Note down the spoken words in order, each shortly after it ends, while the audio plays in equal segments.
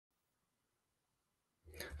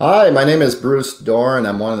Hi, my name is Bruce Dorn.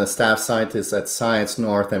 I'm one of the staff scientists at Science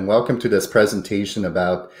North, and welcome to this presentation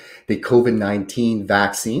about the COVID-19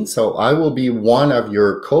 vaccine. So I will be one of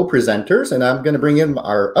your co-presenters, and I'm going to bring in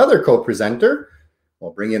our other co-presenter.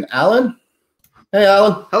 We'll bring in Alan. Hey,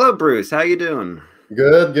 Alan. Hello, Bruce. How you doing?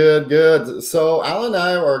 Good, good, good. So Alan and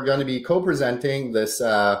I are going to be co-presenting this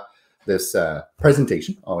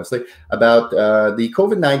presentation, obviously, about the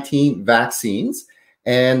COVID-19 vaccines.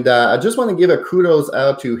 And I just want to give a kudos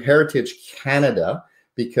out to Heritage Canada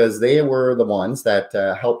because they were the ones that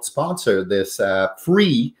helped sponsor this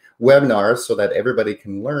free webinar so that everybody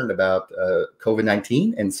can learn about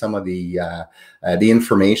COVID-19 and some of the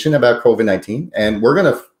information about COVID-19. And we're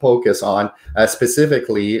going to focus on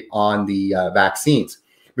specifically on the vaccines.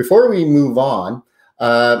 Before we move on,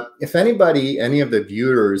 if any of the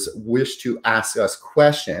viewers wish to ask us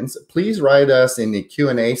questions, please write us in the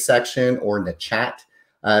Q&A section or in the chat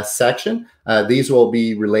section. These will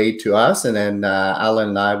be relayed to us, and then Alan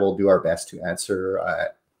and I will do our best to answer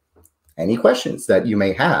any questions that you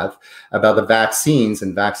may have about the vaccines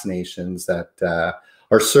and vaccinations that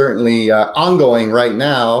are certainly ongoing right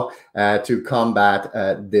now to combat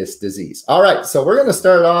this disease. All right, so we're going to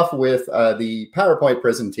start off with the PowerPoint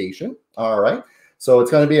presentation. All right, so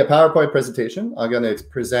it's going to be a PowerPoint presentation. I'm going to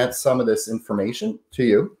present some of this information to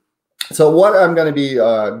you. So what I'm going to be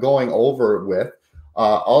going over with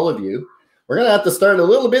all of you, we're going to have to start a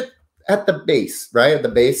little bit at the base, right? At the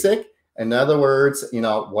basic. In other words,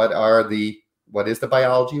 what is the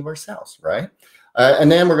biology of our cells, right? And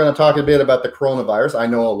then we're going to talk a bit about the coronavirus. I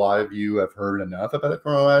know a lot of you have heard enough about the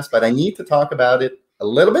coronavirus, but I need to talk about it a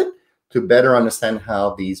little bit to better understand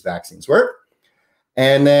how these vaccines work.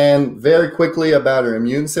 And then very quickly about our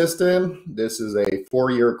immune system. This is a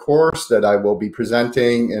 4-year course that I will be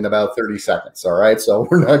presenting in about 30 seconds. All right, so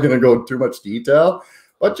we're not going to go too much detail,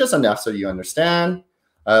 but just enough so you understand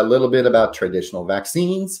a little bit about traditional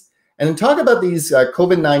vaccines. And then talk about these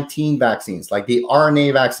COVID-19 vaccines, like the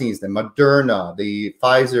RNA vaccines, the Moderna, the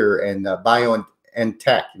Pfizer, and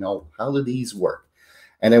BioNTech. How do these work?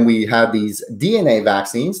 And then we have these DNA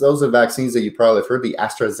vaccines. Those are vaccines that you probably have heard, the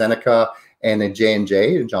AstraZeneca and the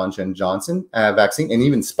J&J, Johnson & Johnson vaccine, and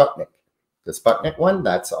even Sputnik. The Sputnik one,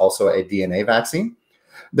 that's also a DNA vaccine.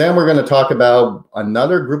 Then we're going to talk about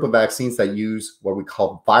another group of vaccines that use what we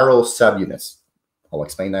call viral subunits. I'll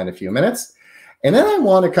explain that in a few minutes. And then I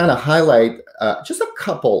want to kind of highlight just a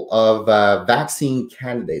couple of vaccine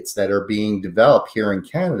candidates that are being developed here in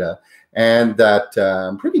Canada and that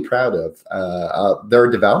I'm pretty proud of their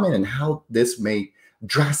development and how this may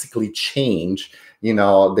drastically change,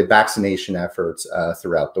 the vaccination efforts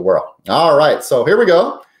throughout the world. All right, so here we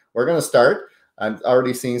go. We're going to start. I'm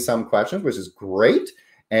already seeing some questions, which is great.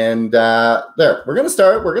 And there, we're going to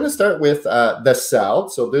start. We're going to start with the cell.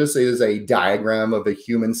 So this is a diagram of a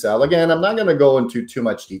human cell. Again, I'm not going to go into too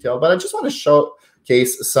much detail, but I just want to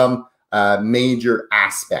showcase some major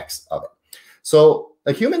aspects of it. So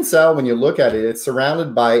a human cell, when you look at it, it's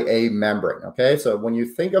surrounded by a membrane. Okay, so when you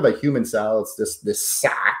think of a human cell, it's this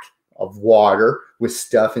sack of water with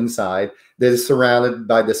stuff inside that is surrounded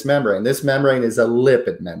by this membrane. This membrane is a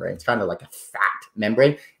lipid membrane. It's kind of like a fat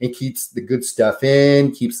membrane. It keeps the good stuff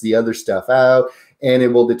in, keeps the other stuff out, and it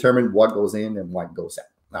will determine what goes in and what goes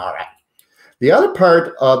out. All right. The other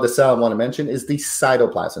part of the cell I want to mention is the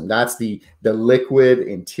cytoplasm. That's the liquid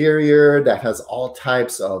interior that has all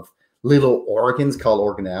types of little organs called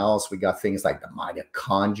organelles. We got things like the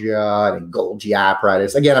mitochondria and Golgi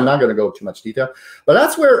apparatus. Again, I'm not going to go too much detail, but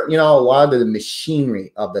that's where, a lot of the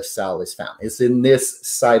machinery of the cell is found. It's in this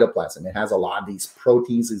cytoplasm. It has a lot of these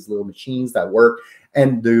proteins, these little machines that work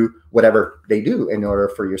and do whatever they do in order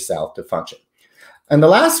for your cell to function. And the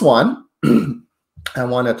last one I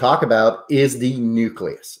want to talk about is the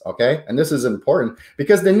nucleus, okay? And this is important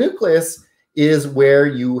because the nucleus is where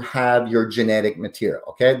you have your genetic material,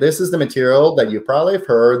 okay? This is the material that you probably have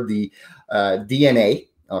heard, the DNA,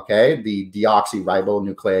 okay? The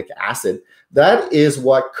deoxyribonucleic acid. That is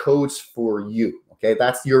what codes for you, okay?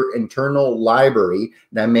 That's your internal library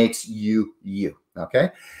that makes you, you, okay?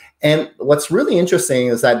 And what's really interesting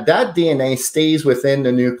is that DNA stays within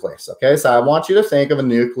the nucleus, okay? So I want you to think of a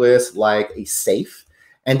nucleus like a safe,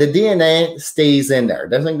 and the DNA stays in there. It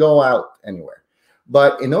doesn't go out anywhere.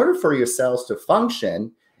 But in order for your cells to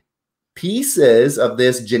function, pieces of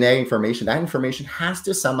this genetic information, that information has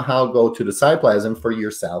to somehow go to the cytoplasm for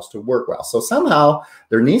your cells to work well. So somehow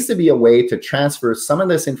there needs to be a way to transfer some of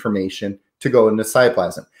this information to go into the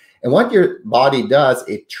cytoplasm. And what your body does,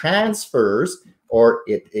 it transfers, or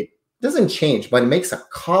it doesn't change, but it makes a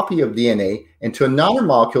copy of DNA into another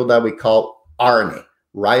molecule that we call RNA,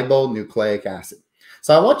 ribonucleic acid.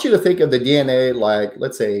 So I want you to think of the DNA like,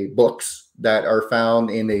 let's say, books that are found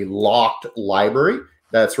in a locked library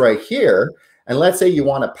that's right here. And let's say you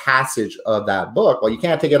want a passage of that book. Well, you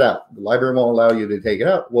can't take it out. The library won't allow you to take it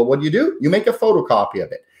out. Well, what do? You make a photocopy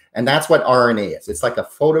of it. And that's what RNA is. It's like a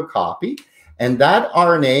photocopy. And that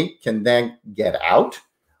RNA can then get out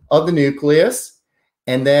of the nucleus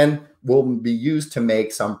and then will be used to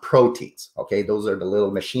make some proteins. Okay, those are the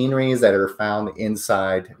little machineries that are found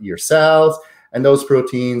inside your cells. And those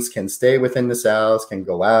proteins can stay within the cells, can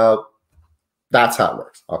go out. That's how it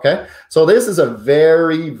works, okay? So this is a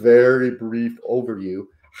very, very brief overview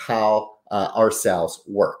how our cells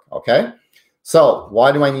work, okay? So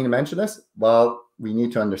why do I need to mention this? Well, we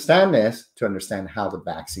need to understand this to understand how the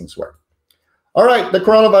vaccines work. All right, the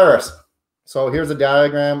coronavirus. So here's a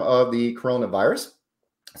diagram of the coronavirus.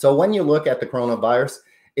 So when you look at the coronavirus,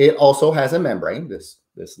 it also has a membrane, this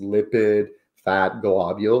lipid fat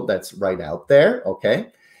globule that's right out there, okay?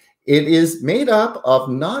 It is made up of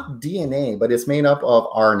not DNA, but it's made up of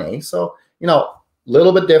RNA. So, you know, a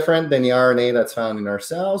little bit different than the RNA that's found in our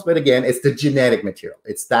cells. But again, it's the genetic material.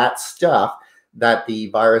 It's that stuff that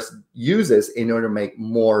the virus uses in order to make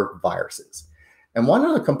more viruses. And one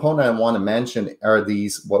other component I want to mention are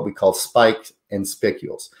these, what we call spikes and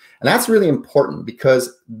spicules. And that's really important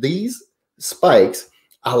because these spikes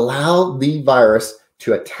allow the virus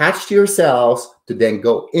to attach to your cells to then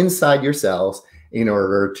go inside your cells in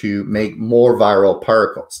order to make more viral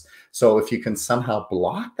particles. So if you can somehow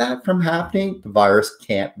block that from happening, the virus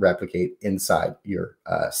can't replicate inside your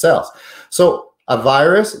cells. So a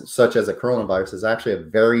virus, such as a coronavirus, is actually a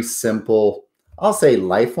very simple, I'll say,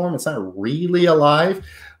 life form. It's not really alive,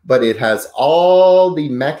 but it has all the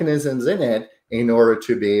mechanisms in it in order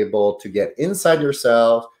to be able to get inside your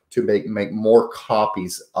cells to make more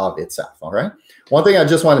copies of itself, all right? One thing I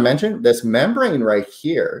just want to mention, this membrane right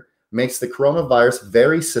here makes the coronavirus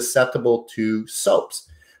very susceptible to soaps.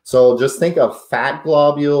 So just think of fat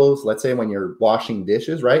globules. Let's say when you're washing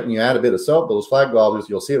dishes, right? And you add a bit of soap, those fat globules,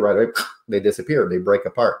 you'll see it right away. They disappear, they break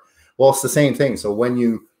apart. Well, it's the same thing. So when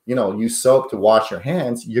you use soap to wash your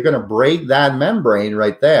hands, you're going to break that membrane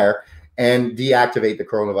right there and deactivate the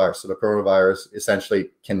coronavirus. So the coronavirus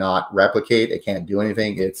essentially cannot replicate. It can't do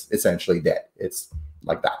anything. It's essentially dead. It's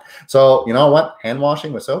like that. So you know what? Hand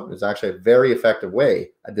washing with soap is actually a very effective way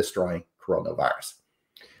of destroying coronavirus.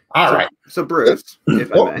 All right. So Bruce,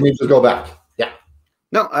 if I may. Let me just go back. Yeah.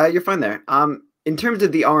 No, you're fine there. In terms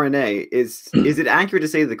of the RNA, is it accurate to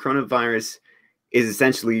say the coronavirus is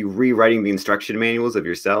essentially rewriting the instruction manuals of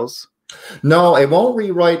your cells? No, it won't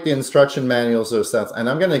rewrite the instruction manuals of cells. And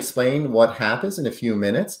I'm going to explain what happens in a few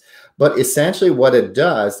minutes. But essentially what it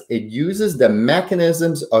does, it uses the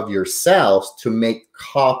mechanisms of your cells to make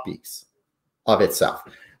copies of itself.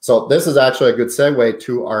 So this is actually a good segue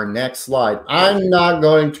to our next slide. I'm not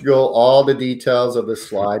going to go all the details of this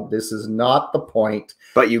slide. This is not the point.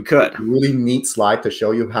 But you could. It's a really neat slide to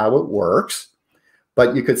show you how it works.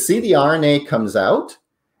 But you could see the RNA comes out,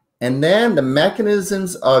 and then the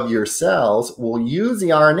mechanisms of your cells will use the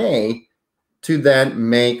RNA to then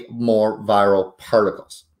make more viral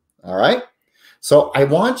particles. All right. So I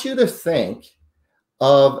want you to think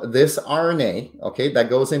of this RNA, okay, that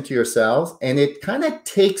goes into your cells, and it kind of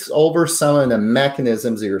takes over some of the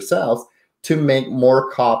mechanisms of your cells to make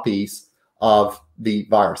more copies of the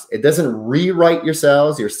virus. It doesn't rewrite your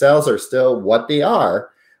cells. Your cells are still what they are,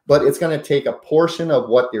 but it's going to take a portion of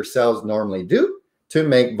what your cells normally do to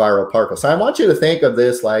make viral particles. So I want you to think of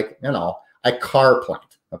this like, a car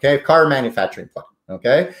plant, okay, car manufacturing plant.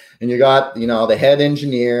 Okay. And you got, the head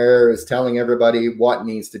engineer is telling everybody what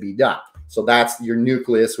needs to be done. So that's your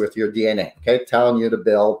nucleus with your DNA, okay, telling you to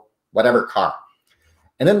build whatever car.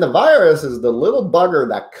 And then the virus is the little bugger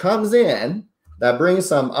that comes in that brings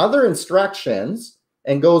some other instructions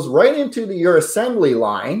and goes right into your assembly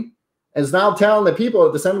line and is now telling the people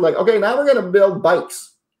at the assembly, like, okay, now we're going to build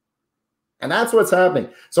bikes. And that's what's happening.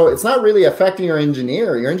 So it's not really affecting your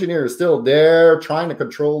engineer. Your engineer is still there trying to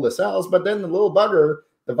control the cells, but then the little bugger,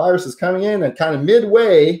 the virus is coming in and kind of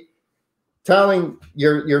midway telling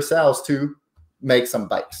your cells to make some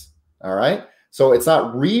bikes. All right. So it's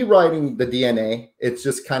not rewriting the DNA. It's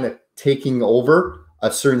just kind of taking over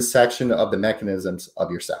a certain section of the mechanisms of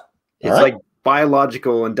your cell. It's like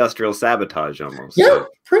biological industrial sabotage almost. Yeah, so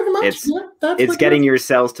pretty much. It's getting your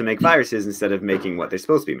cells to make viruses instead of making what they're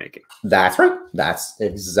supposed to be making. That's right. That's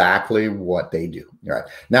exactly what they do. All right.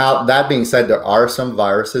 Now, that being said, there are some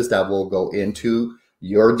viruses that will go into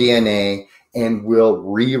your DNA and will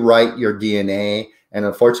rewrite your DNA. And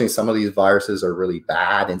unfortunately, some of these viruses are really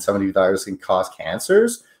bad, and some of these viruses can cause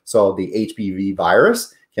cancers. So the HPV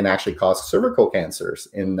virus can actually cause cervical cancers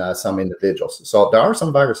in some individuals. So there are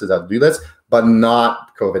some viruses that do this, but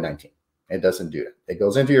not COVID-19. It doesn't do it. It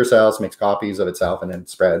goes into your cells, makes copies of itself, and then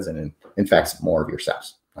spreads and infects more of your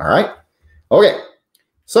cells. All right. Okay.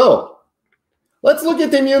 So let's look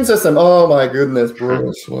at the immune system. Oh my goodness,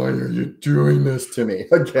 Bruce, why are you doing this to me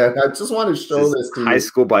again? I just want to show this to you. High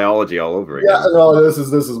school biology all over again. Yeah, no, this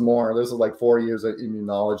is more. This is like 4 years of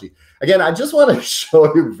immunology. Again, I just want to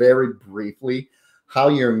show you very briefly how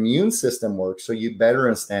your immune system works so you better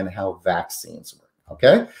understand how vaccines work.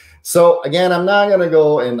 Okay. So again, I'm not going to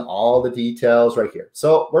go in all the details right here.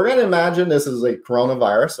 So we're going to imagine this is a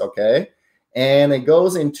coronavirus. Okay. And it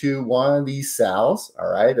goes into one of these cells. All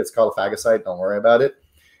right. It's called a phagocyte. Don't worry about it.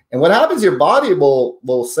 And what happens, your body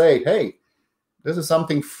will say, hey, this is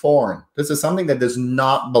something foreign. This is something that does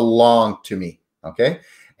not belong to me. Okay.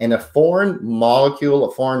 And a foreign molecule,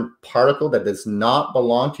 a foreign particle that does not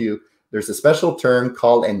belong to you, there's a special term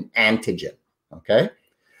called an antigen. Okay.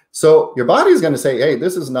 So your body is going to say, hey,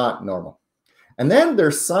 this is not normal. And then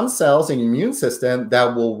there's some cells in your immune system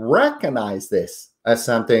that will recognize this as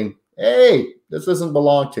something, hey, this doesn't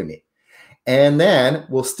belong to me. And then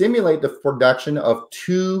will stimulate the production of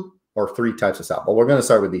 2 or 3 types of cells. But we're going to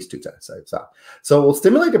start with these 2 types of cells. So we'll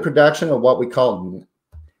stimulate the production of what we call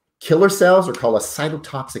killer cells, or called a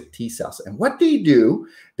cytotoxic T cells. And what they do,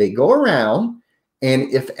 they go around,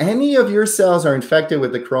 and if any of your cells are infected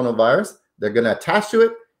with the coronavirus, they're going to attach to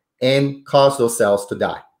it and cause those cells to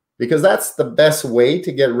die, because that's the best way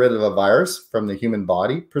to get rid of a virus from the human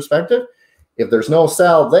body perspective. If there's no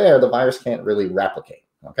cell there, the virus can't really replicate.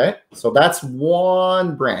 Okay, so that's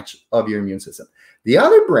one branch of your immune system. The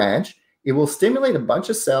other branch, it will stimulate a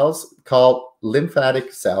bunch of cells called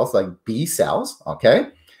lymphatic cells, like B cells. Okay,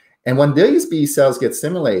 and when these B cells get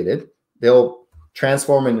stimulated, they'll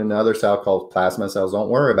transform into another cell called plasma cells. Don't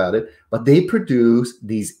worry about it. But they produce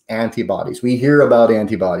these antibodies. We hear about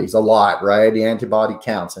antibodies a lot, right? The antibody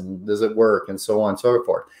counts, and does it work, and so on and so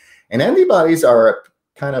forth. And antibodies are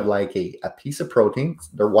kind of like a piece of protein.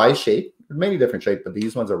 They're Y-shaped. There's many different shapes, but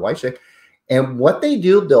these ones are Y-shaped. And what they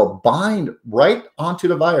do, they'll bind right onto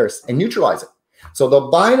the virus and neutralize it. So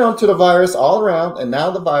they'll bind onto the virus all around, and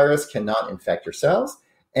now the virus cannot infect your cells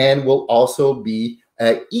and will also be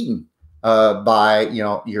eaten by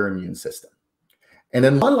your immune system. And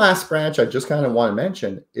then one last branch I just kind of want to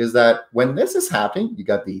mention is that when this is happening, you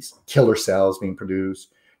got these killer cells being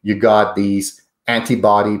produced, you got these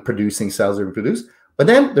antibody producing cells being produced, but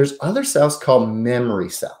then there's other cells called memory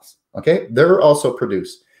cells. Okay, they're also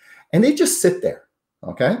produced, and they just sit there.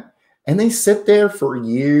 Okay, and they sit there for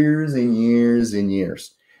years and years and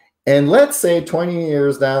years. And let's say 20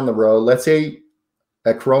 years down the road, let's say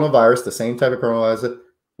a coronavirus, the same type of coronavirus,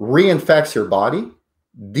 reinfects your body.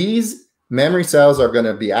 These memory cells are going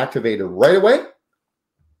to be activated right away.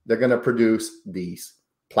 They're going to produce these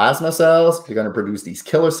plasma cells. They're going to produce these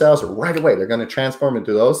killer cells right away. They're going to transform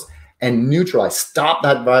into those and neutralize, stop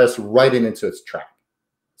that virus right into its track.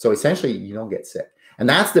 So essentially, you don't get sick. And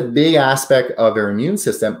that's the big aspect of your immune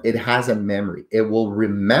system. It has a memory. It will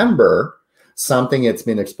remember something it's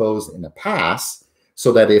been exposed in the past,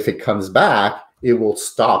 so that if it comes back, it will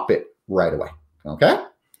stop it right away. Okay?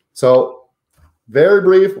 So very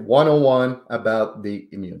brief 101 about the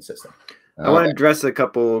immune system. I want to address a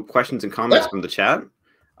couple questions and comments from the chat.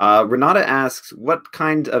 Renata asks, what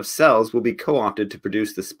kind of cells will be co-opted to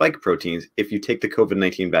produce the spike proteins if you take the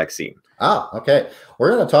COVID-19 vaccine? Okay.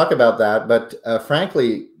 We're going to talk about that. But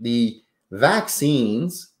frankly, the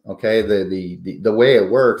vaccines, okay, the way it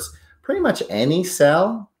works, pretty much any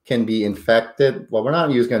cell can be infected. Well, we're not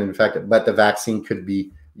using it infected, but the vaccine could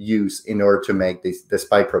be used in order to make the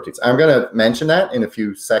spike proteins. I'm going to mention that in a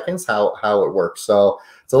few seconds, how it works. So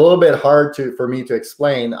it's a little bit hard for me to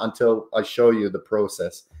explain until I show you the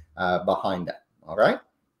process behind that. All right.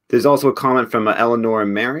 There's also a comment from Eleanor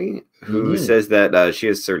Mary, who says that she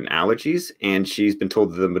has certain allergies, and she's been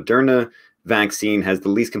told that the Moderna vaccine has the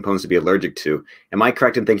least components to be allergic to. Am I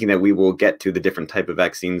correct in thinking that we will get to the different type of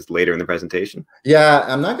vaccines later in the presentation? Yeah,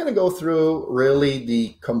 I'm not going to go through really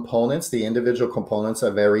the components, the individual components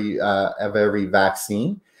of every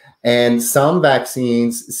vaccine. And some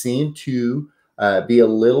vaccines seem to be a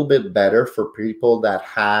little bit better for people that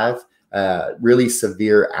have really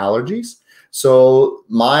severe allergies. So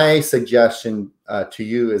my suggestion to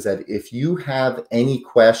you is that if you have any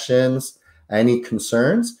questions, any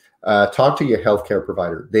concerns, talk to your healthcare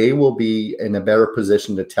provider. They will be in a better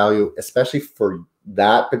position to tell you, especially for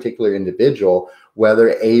that particular individual,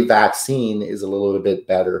 whether a vaccine is a little bit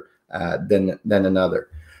better than another.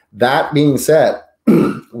 That being said,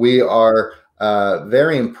 we are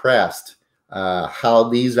very impressed how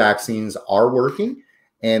these vaccines are working.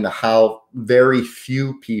 and how very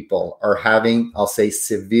few people are having, I'll say,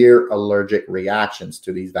 severe allergic reactions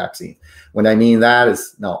to these vaccines. When I mean that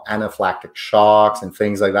is anaphylactic shocks and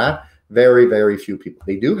things like that. Very, very few people.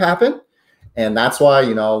 They do happen. And that's why,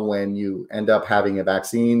 when you end up having a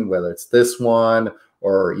vaccine, whether it's this one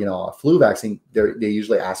or, a flu vaccine, they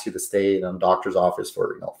usually ask you to stay in a doctor's office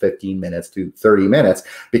for, 15 minutes to 30 minutes,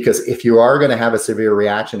 because if you are going to have a severe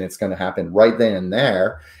reaction, it's going to happen right then and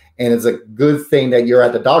there. And it's a good thing that you're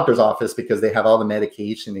at the doctor's office, because they have all the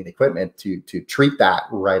medication and equipment to treat that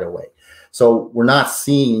right away. So we're not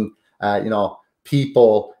seeing,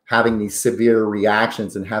 people having these severe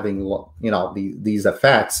reactions and having, these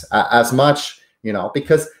effects as much,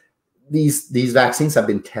 because these vaccines have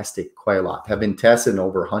been tested quite a lot, have been tested in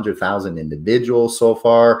over 100,000 individuals so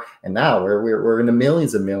far. And now we're in the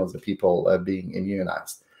millions and millions of people being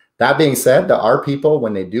immunized. That being said, there are people,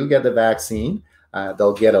 when they do get the vaccine,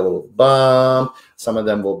 they'll get a little bump. Some of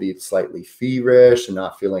them will be slightly feverish and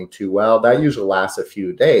not feeling too well. That usually lasts a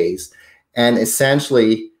few days. And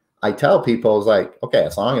essentially, I tell people, it's like, okay,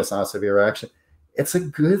 as long as it's not a severe reaction, it's a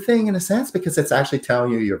good thing in a sense, because it's actually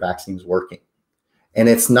telling you your vaccine's working. And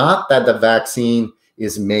it's not that the vaccine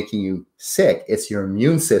is making you sick. It's your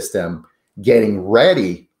immune system getting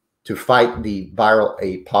ready to fight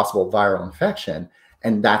a possible viral infection.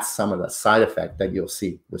 And that's some of the side effect that you'll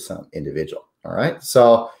see with some individual. All right.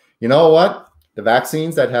 So you know what? The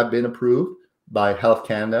vaccines that have been approved by Health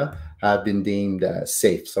Canada have been deemed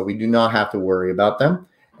safe. So we do not have to worry about them.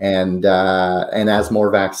 And as more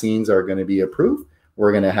vaccines are going to be approved,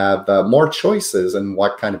 we're going to have more choices in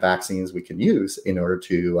what kind of vaccines we can use in order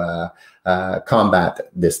to combat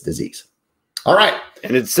this disease. All right.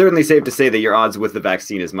 And it's certainly safe to say that your odds with the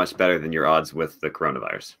vaccine is much better than your odds with the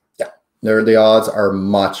coronavirus. Yeah, the odds are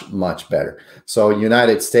much, much better. So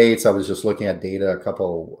United States, I was just looking at data a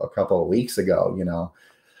couple of weeks ago.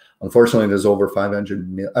 Unfortunately, there's over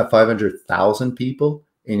 500,000 people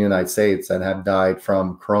in the United States that have died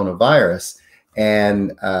from coronavirus.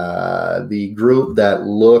 And the group that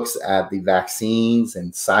looks at the vaccines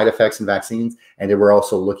and side effects in vaccines, and they were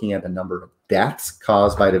also looking at the number of deaths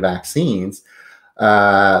caused by the vaccines,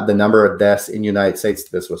 the number of deaths in the United States,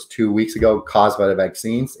 this was 2 weeks ago, caused by the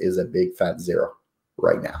vaccines, is a big fat zero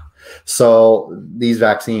right now. So these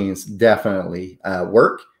vaccines definitely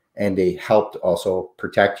work, and they helped also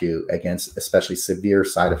protect you against especially severe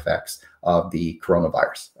side effects of the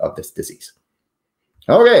coronavirus, of this disease.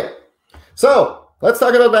 Okay, so let's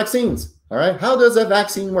talk about vaccines. All right, how does a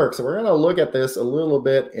vaccine work? So we're going to look at this a little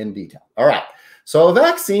bit in detail. All right, so a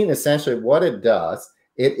vaccine, essentially what it does,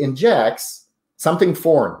 it injects something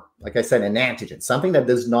foreign, like I said, an antigen, something that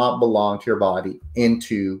does not belong to your body,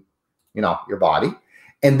 into your body,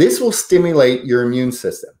 and this will stimulate your immune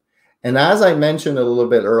system. And as I mentioned a little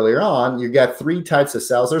bit earlier on, you got 3 types of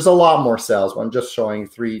cells. There's a lot more cells, but I'm just showing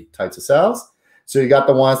 3 types of cells. So you got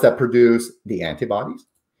the ones that produce the antibodies.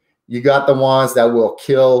 You got the ones that will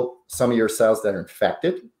kill some of your cells that are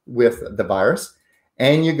infected with the virus.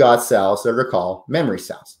 And you got cells that are called memory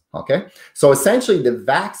cells. Okay. So essentially, the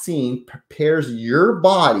vaccine prepares your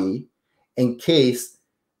body in case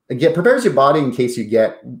you get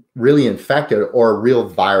really infected or a real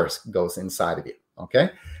virus goes inside of you. Okay.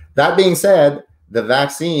 That being said, the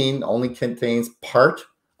vaccine only contains part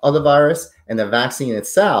of the virus, and the vaccine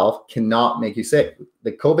itself cannot make you sick.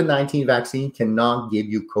 The COVID-19 vaccine cannot give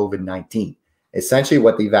you COVID-19. Essentially,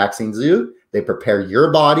 what the vaccines do, they prepare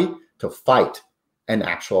your body to fight an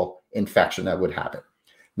actual infection that would happen.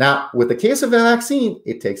 Now, with the case of a vaccine,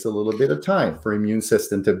 it takes a little bit of time for immune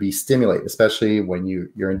system to be stimulated, especially when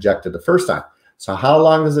you're injected the first time. So how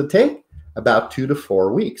long does it take? About 2 to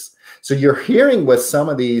 4 weeks. So you're hearing with some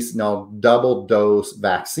of these double dose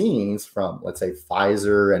vaccines from, let's say,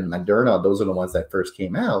 Pfizer and Moderna, those are the ones that first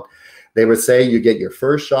came out. They would say you get your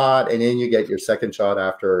first shot and then you get your second shot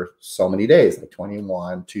after so many days, like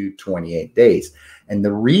 21 to 28 days. And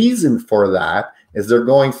the reason for that is they're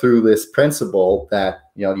going through this principle that,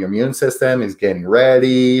 your immune system is getting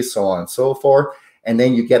ready, so on and so forth. And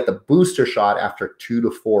then you get the booster shot after 2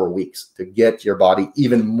 to 4 weeks to get your body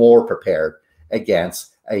even more prepared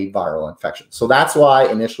against a viral infection. So that's why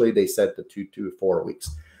initially they said the 2 to 4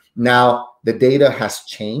 weeks. Now, the data has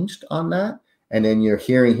changed on that. And then you're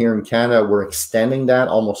hearing here in Canada, we're extending that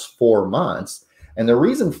almost 4 months. And the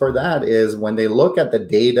reason for that is when they look at the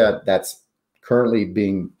data that's currently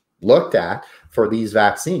being looked at for these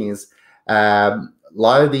vaccines, a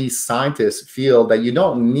lot of these scientists feel that you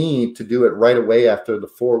don't need to do it right away after the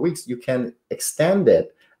 4 weeks. You can extend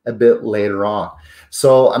it a bit later on.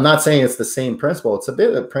 So I'm not saying it's the same principle. It's a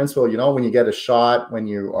bit of principle, you know, when you get a shot when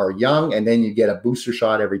you are young and then you get a booster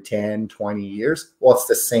shot every 10, 20 years. Well, it's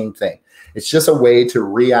the same thing. It's just a way to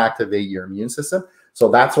reactivate your immune system. So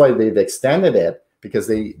that's why they've extended it, because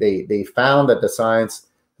they found that the science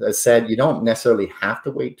said you don't necessarily have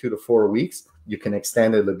to wait 2 to 4 weeks. You can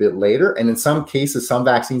extend it a bit later. And in some cases, some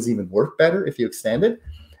vaccines even work better if you extend it.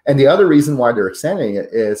 And the other reason why they're extending it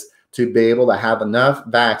is to be able to have enough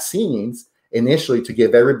vaccines initially to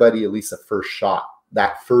give everybody at least a first shot,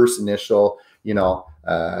 that first initial, you know,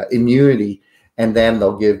 immunity, and then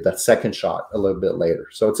they'll give that second shot a little bit later.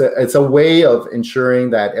 So it's a way of ensuring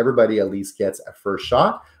that everybody at least gets a first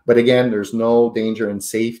shot. But again, there's no danger in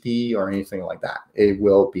safety or anything like that. It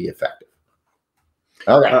will be effective.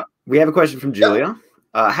 Okay. We have a question from Julia.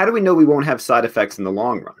 How do we know we won't have side effects in the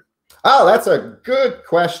long run? Oh, that's a good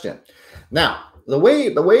question. Now, the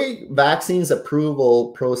way vaccines approval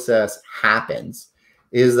process happens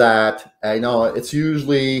is that, it's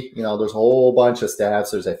usually, there's a whole bunch of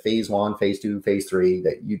steps. There's a phase 1, phase 2, phase 3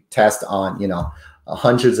 that you test on,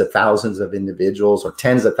 hundreds of thousands of individuals or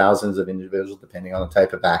tens of thousands of individuals, depending on the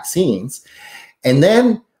type of vaccines. And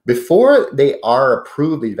then before they are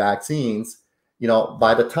approved, the vaccines,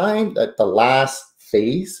 by the time that the last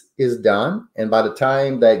phase is done, and by the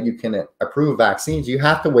time that you can approve vaccines, you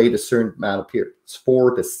have to wait a certain amount of period. It's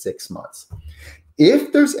 4 to 6 months.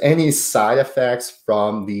 If there's any side effects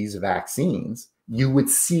from these vaccines, you would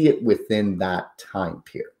see it within that time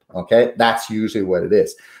period. Okay, that's usually what it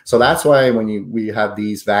is. So that's why when we have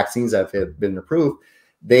these vaccines that have been approved,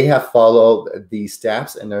 they have followed these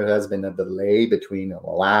steps, and there has been a delay between the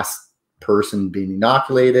last person being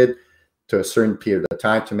inoculated to a certain period of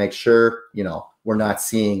time to make sure, we're not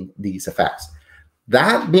seeing these effects.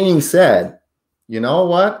 That being said, you know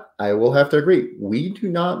what? I will have to agree. We do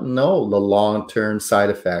not know the long-term side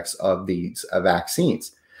effects of these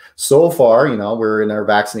vaccines. So far, we're in our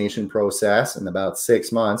vaccination process in about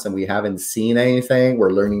 6 months, and we haven't seen anything. We're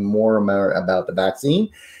learning more and more about the vaccine.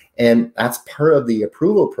 And that's part of the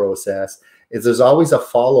approval process, is there's always a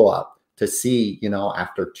follow-up to see,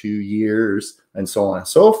 after 2 years and so on and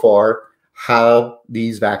so forth, how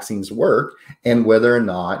these vaccines work and whether or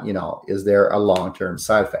not, is there a long-term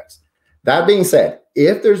side effects. That being said,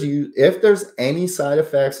 if there's any side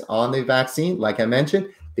effects on the vaccine, like I mentioned,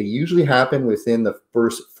 they usually happen within the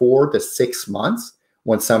first 4 to 6 months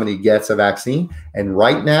when somebody gets a vaccine. And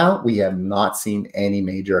right now, we have not seen any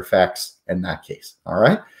major effects in that case. All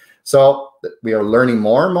right. So we are learning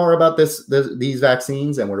more and more about these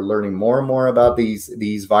vaccines, and we're learning more and more about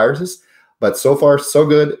these viruses. But so far, so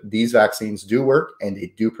good. These vaccines do work, and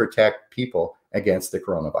they do protect people against the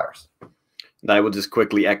coronavirus. I will just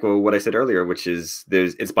quickly echo what I said earlier, which is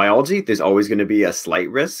it's biology. There's always going to be a slight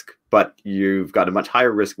risk, but you've got a much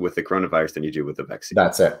higher risk with the coronavirus than you do with the vaccine.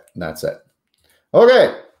 That's it. That's it.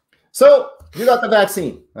 Okay. So you got the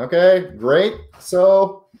vaccine. Okay, great.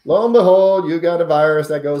 So lo and behold, you got a virus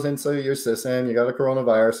that goes into your system. You got a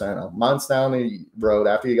coronavirus. I don't know, months down the road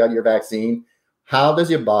after you got your vaccine, how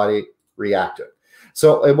does your body react to it?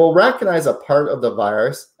 So it will recognize a part of the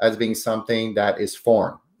virus as being something that is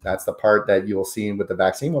foreign. That's the part that you will see with the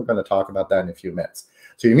vaccine. We're going to talk about that in a few minutes.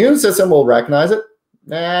 So your immune system will recognize it.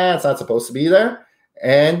 It's not supposed to be there.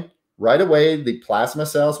 And right away, the plasma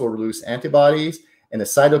cells will release antibodies, and the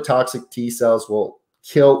cytotoxic T cells will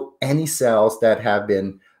kill any cells that have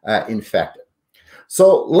been infected.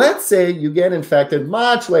 So let's say you get infected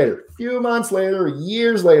much later, a few months later,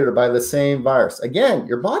 years later, by the same virus. Again,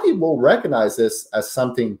 your body will recognize this as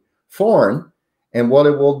something foreign. And what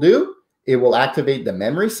it will do, it will activate the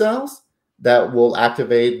memory cells that will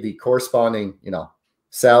activate the corresponding,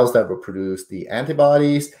 cells that will produce the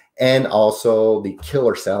antibodies, and also the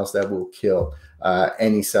killer cells that will kill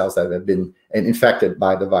any cells that have been infected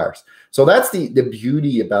by the virus. So that's the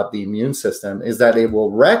beauty about the immune system, is that it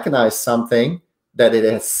will recognize something that it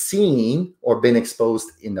has seen or been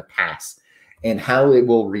exposed in the past. And how it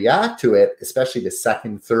will react to it, especially the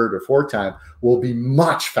second, third, or fourth time, will be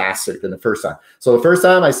much faster than the first time. So the first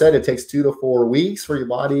time I said it takes 2 to 4 weeks for your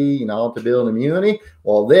body, to build immunity.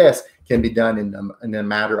 Well, this can be done in a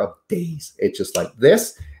matter of days. It's just like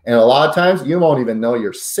this. And a lot of times you won't even know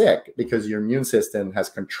you're sick because your immune system has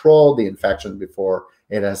controlled the infection before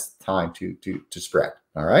it has time to spread.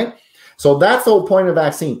 All right. So that's the whole point of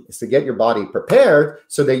vaccine, is to get your body prepared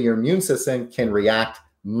so that your immune system can react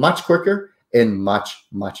much quicker and much,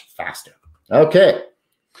 much faster. Okay.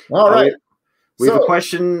 All right. We have a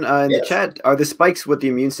question in the chat. Are the spikes what the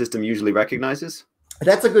immune system usually recognizes?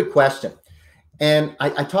 That's a good question. And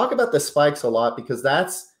I talk about the spikes a lot because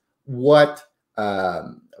that's what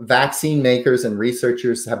vaccine makers and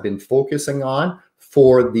researchers have been focusing on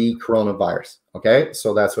for the coronavirus. Okay,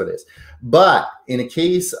 so that's what it is. But in a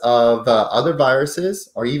case of other viruses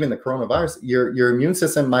or even the coronavirus, your immune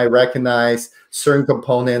system might recognize certain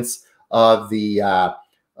components of the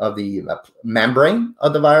membrane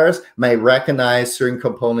of the virus, may recognize certain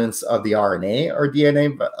components of the RNA or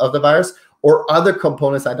DNA of the virus, or other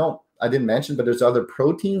components I didn't mention, but there's other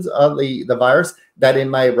proteins of the virus that it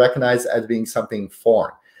might recognize as being something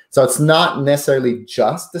foreign. So it's not necessarily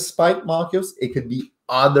just the spike molecules. It could be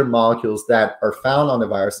other molecules that are found on the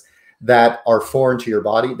virus that are foreign to your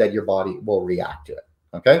body, that your body will react to it.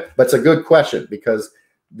 Okay, but it's a good question, because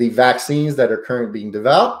the vaccines that are currently being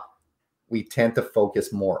developed, we tend to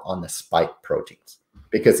focus more on the spike proteins,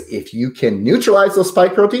 because if you can neutralize those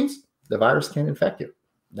spike proteins, the virus can't infect you.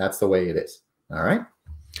 That's the way it is. All right.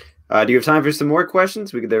 Do you have time for some more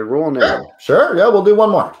questions? They're rolling in. Sure. Yeah, we'll do one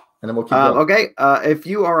more, and then we'll keep going. Okay. If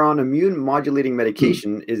you are on immune modulating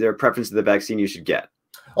medication, is there a preference to the vaccine you should get?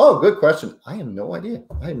 Oh, good question. I have no idea.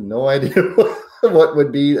 I have no idea what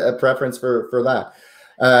would be a preference for that.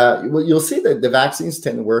 Well, you'll see that the vaccines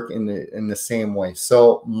tend to work in the same way.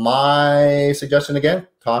 So my suggestion, again,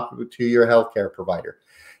 talk to your healthcare provider.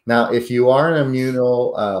 Now, if you are an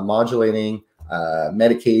immunomodulating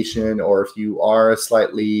medication, or if you are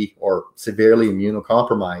slightly or severely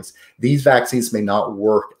immunocompromised, these vaccines may not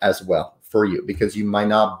work as well for you, because you might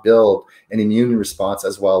not build an immune response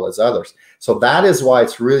as well as others. So that is why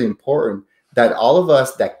it's really important that all of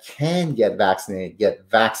us that can get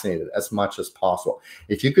vaccinated as much as possible.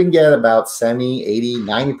 If you can get about 70, 80,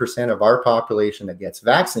 90% of our population that gets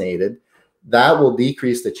vaccinated, that will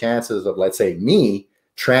decrease the chances of, let's say, me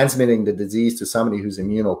transmitting the disease to somebody who's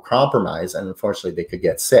immunocompromised, and unfortunately they could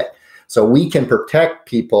get sick. So we can protect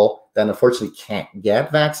people that unfortunately can't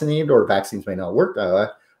get vaccinated, or vaccines may not work that way,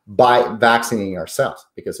 by vaccinating ourselves.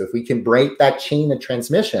 Because if we can break that chain of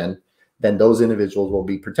transmission, then those individuals will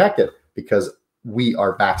be protected, because we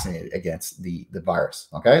are vaccinated against the virus.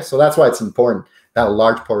 Okay, so that's why it's important that a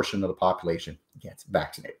large portion of the population gets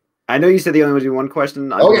vaccinated. I know you said the only one to do one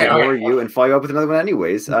question. I'm going to ignore you and follow up with another one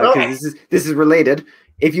anyways, because this is related.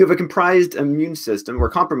 If you have a compromised immune system,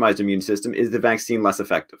 is the vaccine less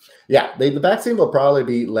effective? Yeah, the vaccine will probably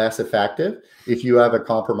be less effective if you have a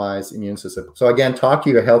compromised immune system. So again, talk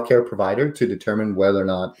to your healthcare provider to determine whether or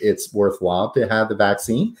not it's worthwhile to have the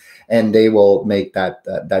vaccine, and they will make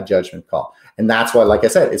that judgment call. And that's why, like I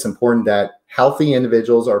said, it's important that healthy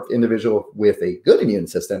individuals or individuals with a good immune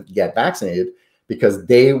system get vaccinated, because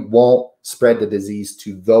they won't spread the disease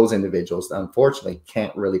to those individuals that unfortunately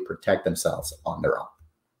can't really protect themselves on their own.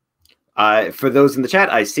 For those in the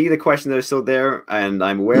chat, I see the questions that are still there, and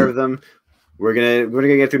I'm aware of them. We're gonna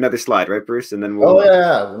get through another slide, right, Bruce? And then we'll. Oh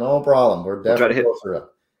yeah, no problem. We're definitely we'll try to hit.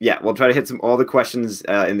 Yeah, we'll try to hit all the questions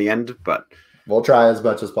in the end, but we'll try as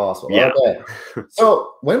much as possible. Yeah. Okay.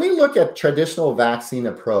 So when we look at traditional vaccine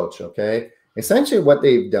approach, okay, essentially what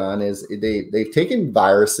they've done is they've taken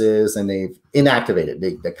viruses and they've inactivated.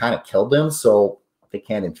 They kind of killed them so they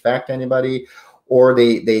can't infect anybody. Or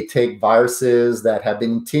they take viruses that have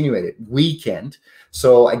been attenuated, weakened.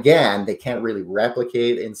 So again, they can't really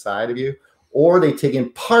replicate inside of you. Or they take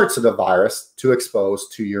in parts of the virus to expose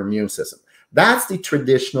to your immune system. That's the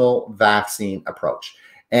traditional vaccine approach.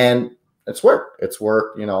 And it's worked. It's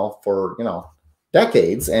worked, for,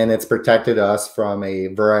 decades, and it's protected us from a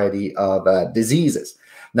variety of diseases.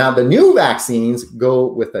 Now, the new vaccines go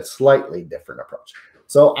with a slightly different approach.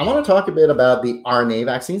 So I want to talk a bit about the RNA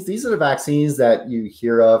vaccines. These are the vaccines that you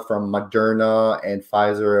hear of from Moderna and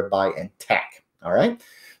Pfizer BioNTech. All right.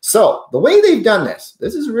 So the way they've done this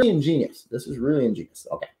is really ingenious.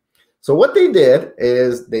 Okay. So what they did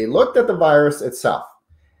is they looked at the virus itself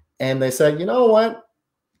and they said, you know what?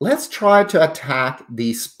 Let's try to attack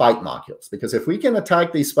these spike molecules, because if we can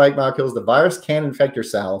attack these spike molecules, the virus can infect your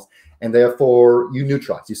cells, and therefore you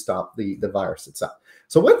neutralize, you stop the virus itself.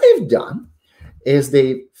 So what they've done is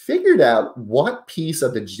they figured out what piece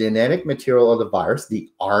of the genetic material of the virus, the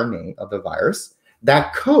RNA of the virus,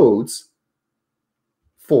 that codes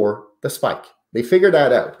for the spike. They figured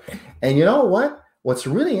that out. And you know what? What's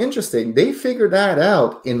really interesting, they figured that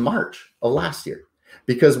out in March of last year.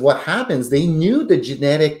 Because what happens, they knew the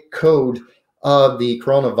genetic code of the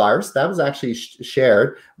coronavirus. That was actually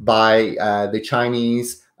shared by the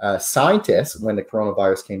Chinese scientists when the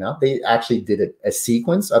coronavirus came out. They actually did a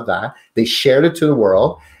sequence of that. They shared it to the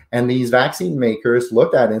world. And these vaccine makers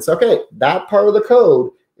looked at it and said, okay, that part of the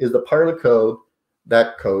code is the part of the code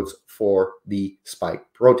that codes for the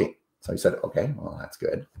spike protein. So he said, okay, well, that's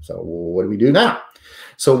good. So what do we do now?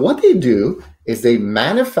 So what they do is they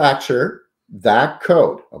manufacture that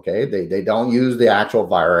code, okay, they don't use the actual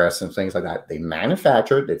virus and things like that. They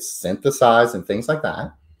manufacture it, it's synthesized and things like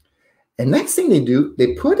that. And next thing they do,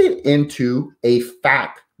 they put it into a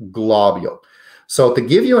fat globule. So to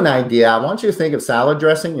give you an idea, I want you to think of salad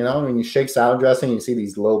dressing. You know, when you shake salad dressing, you see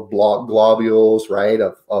these little globules, right,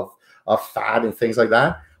 of fat and things like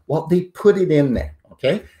that. Well, they put it in there,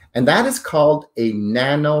 okay? And that is called a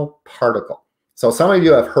nanoparticle. So some of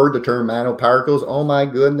you have heard the term nanoparticles. Oh my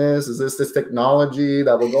goodness, is this technology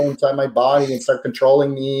that will go inside my body and start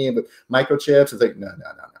controlling me with microchips? It's like, no.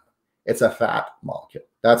 It's a fat molecule.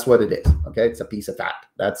 That's what it is, okay? It's a piece of fat.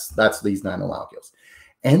 That's these nanomolecules.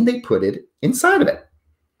 And they put it inside of it.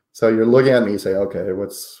 So you're looking at me, you say, okay,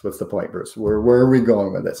 what's the point, Bruce? Where are we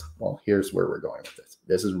going with this? Well, here's where we're going with this.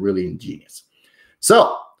 This is really ingenious.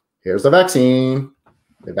 So here's the vaccine.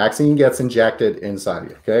 The vaccine gets injected inside of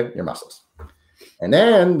you, okay, your muscles. And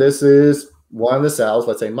then this is one of the cells,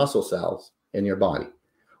 let's say muscle cells in your body.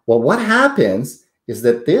 Well, what happens is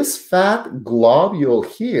that this fat globule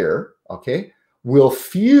here, okay, will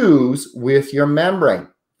fuse with your membrane.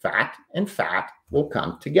 Fat and fat will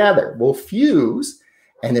come together, will fuse,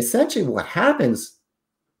 and essentially what happens,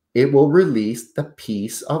 it will release the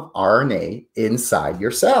piece of RNA inside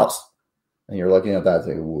your cells. And you're looking at that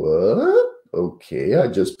saying, what? Okay, I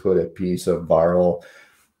just put a piece of viral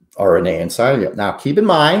RNA inside of you. Now, keep in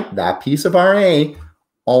mind, that piece of RNA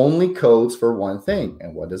only codes for one thing.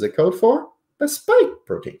 And what does it code for? The spike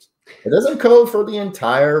proteins. It doesn't code for the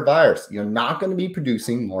entire virus. You're not going to be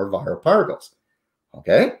producing more viral particles.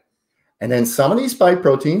 Okay? And then some of these spike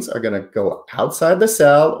proteins are going to go outside the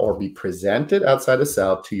cell or be presented outside the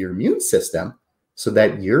cell to your immune system so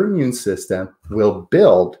that your immune system will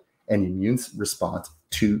build an immune response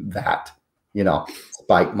to that,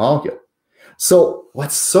 spike molecule. So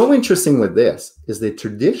what's so interesting with this is the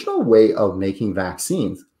traditional way of making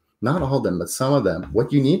vaccines, not all of them, but some of them,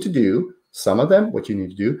 what you need to do,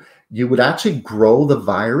 you would actually grow the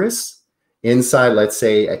virus inside, let's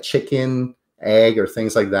say, a chicken egg or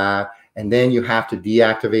things like that. And then you have to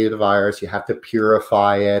deactivate the virus, you have to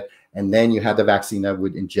purify it, and then you have the vaccine that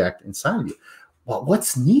would inject inside of you. Well,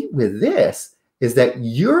 what's neat with this is that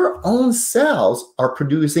your own cells are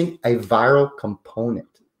producing a viral component.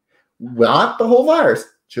 Not the whole virus,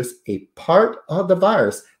 just a part of the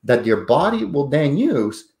virus that your body will then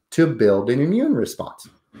use to build an immune response.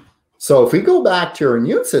 So if we go back to your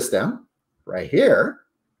immune system right here,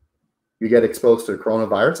 you get exposed to the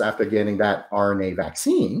coronavirus after getting that RNA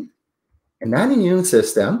vaccine, and that immune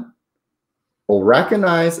system will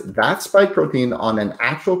recognize that spike protein on an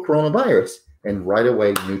actual coronavirus and right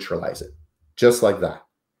away neutralize it, just like that.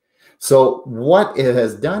 So what it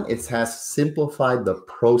has done, it has simplified the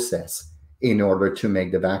process in order to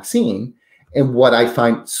make the vaccine. And what I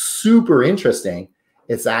find super interesting,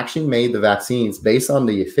 it's actually made the vaccines based on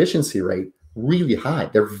the efficiency rate really high.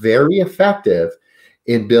 They're very effective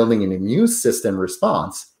in building an immune system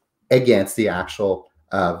response against the actual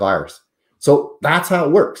virus. So that's how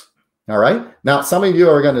it works. All right. Now, some of you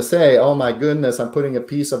are going to say, oh my goodness, I'm putting a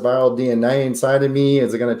piece of viral DNA inside of me.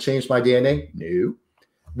 Is it going to change my DNA? No.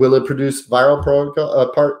 Will it produce viral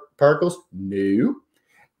particles? No.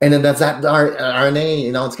 And then that's that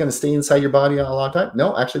RNA, it's going to stay inside your body a long time?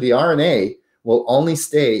 No, actually, the RNA will only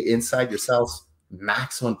stay inside your cells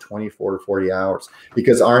maximum 24 to 40 hours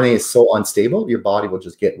because RNA is so unstable, your body will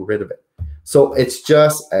just get rid of it. So it's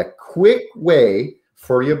just a quick way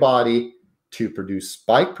for your body to produce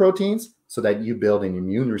spike proteins so that you build an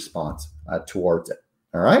immune response towards it.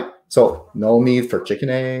 All right. So no need for chicken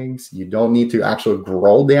eggs. You don't need to actually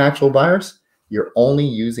grow the actual virus. You're only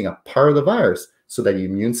using a part of the virus so that your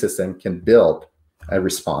immune system can build a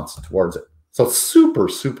response towards it. So super,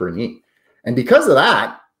 super neat. And because of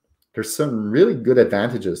that, there's some really good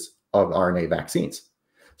advantages of RNA vaccines.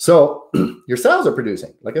 So your cells are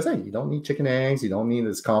producing, like I said, you don't need chicken eggs. You don't need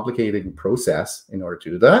this complicated process in order to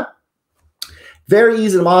do that. Very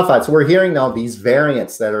easy to modify. So we're hearing now these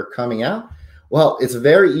variants that are coming out. Well, it's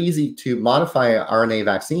very easy to modify an RNA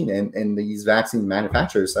vaccine, and these vaccine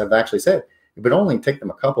manufacturers have actually said it would only take them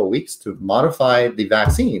a couple of weeks to modify the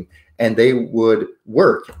vaccine, and they would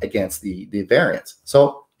work against the variants.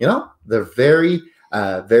 So, they're very,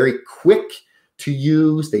 very quick to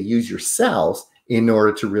use. They use your cells in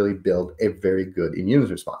order to really build a very good immune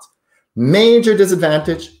response. Major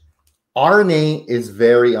disadvantage, RNA is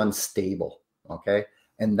very unstable, okay?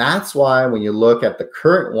 And that's why when you look at the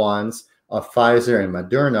current ones of Pfizer and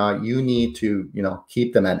Moderna, you need to,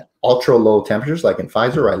 keep them at ultra low temperatures, like in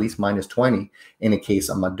Pfizer, or at least -20 in the case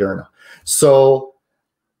of Moderna. So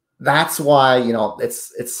that's why,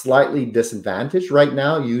 it's slightly disadvantaged right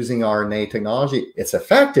now using RNA technology. It's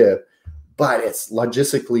effective, but it's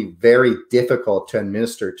logistically very difficult to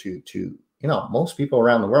administer to most people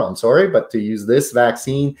around the world. I'm sorry, but to use this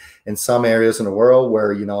vaccine in some areas in the world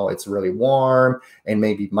where, it's really warm and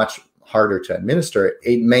maybe much harder to administer,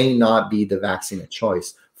 it may not be the vaccine of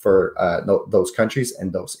choice for those countries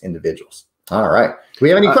and those individuals. All right. Do we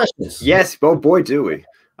have any questions? Yes. Oh boy, do we.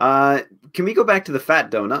 Can we go back to the fat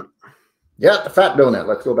donut? Yeah, the fat donut.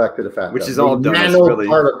 Let's go back to the fat Which donut. is all donuts, really.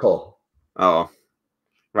 Nanoparticle. Oh,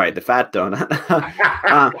 right, the fat donut.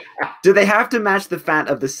 Do they have to match the fat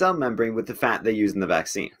of the cell membrane with the fat they use in the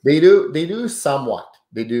vaccine? They do somewhat.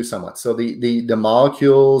 They do somewhat. So the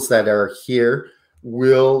molecules that are here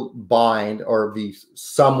will bind or be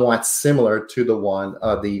somewhat similar to the one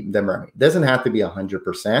of the membrane. It doesn't have to be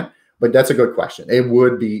 100%, but that's a good question. It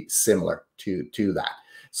would be similar to that.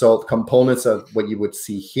 So components of what you would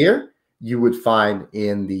see here, you would find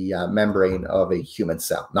in the membrane of a human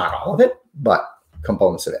cell. Not all of it, but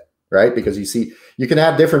components of it, right? Because you can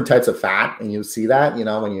have different types of fat, and you see that,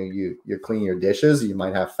 when you clean your dishes, you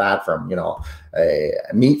might have fat from, a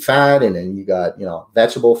meat fat, and then you got,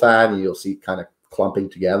 vegetable fat, and you'll see kind of clumping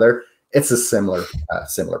together. It's a similar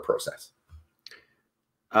process.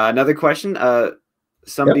 Another question.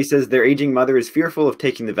 Somebody says their aging mother is fearful of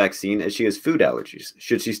taking the vaccine as she has food allergies.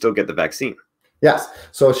 Should she still get the vaccine? Yes.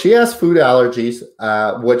 So she has food allergies.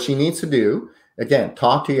 What she needs to do, again,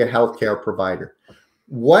 talk to your healthcare provider.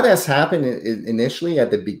 What has happened initially at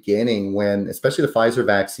the beginning, when especially the Pfizer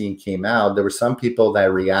vaccine came out, there were some people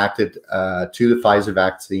that reacted to the Pfizer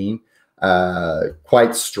vaccine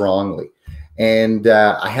quite strongly. And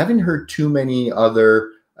I haven't heard too many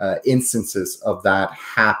other instances of that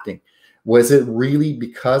happening. Was it really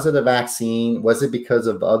because of the vaccine? Was it because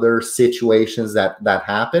of other situations that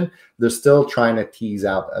happened? They're still trying to tease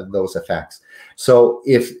out those effects. So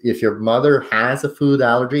if your mother has a food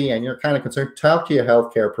allergy and you're kind of concerned, talk to your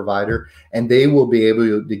healthcare provider, and they will be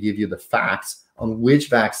able to give you the facts on which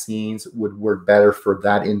vaccines would work better for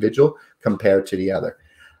that individual compared to the other.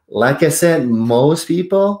 Like I said, most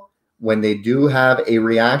people, when they do have a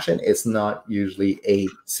reaction, it's not usually a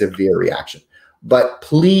severe reaction. But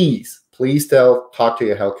please talk to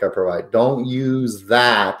your healthcare provider. Don't use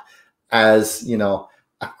that as,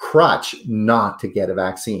 a crutch not to get a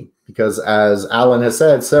vaccine. Because as Alan has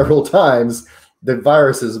said several times, the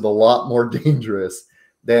virus is a lot more dangerous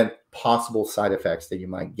than possible side effects that you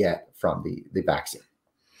might get from the vaccine.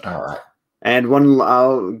 All right. And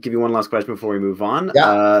I'll give you one last question before we move on.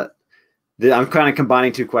 Yeah. I'm kind of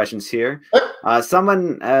combining two questions here.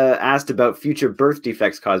 Someone asked about future birth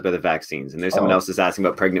defects caused by the vaccines, and there's someone else that's asking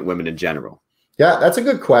about pregnant women in general. Yeah, that's a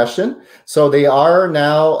good question. So they are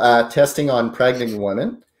now testing on pregnant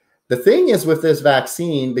women. The thing is with this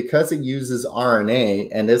vaccine, because it uses RNA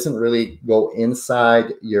and doesn't really go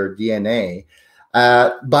inside your DNA,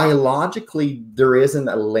 biologically, there isn't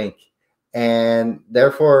a link. And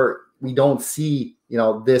therefore, we don't see,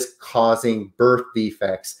 this causing birth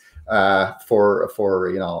defects for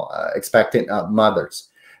expectant mothers.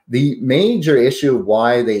 The major issue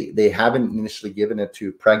why they haven't initially given it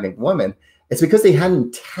to pregnant women is because they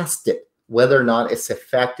hadn't tested whether or not it's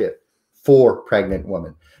effective for pregnant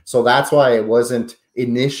women. So that's why it wasn't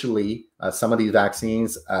initially some of these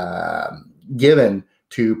vaccines given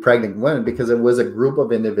to pregnant women, because it was a group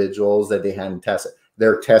of individuals that they hadn't tested.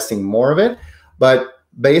 They're testing more of it, but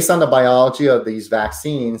based on the biology of these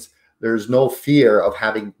vaccines, there's no fear of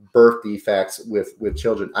having birth defects with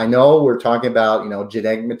children. I know we're talking about,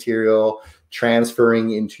 genetic material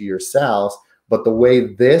transferring into your cells, but the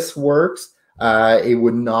way this works, it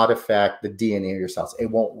would not affect the DNA of your cells. It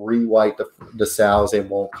won't rewrite the cells. It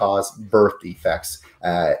won't cause birth defects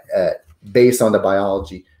based on the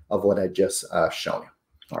biology of what I just shown you.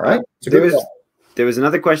 All right. There was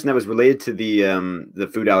another question that was related to the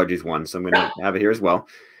food allergies one, so I'm going to have it here as well.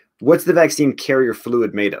 What's the vaccine carrier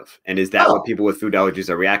fluid made of? And is that what people with food allergies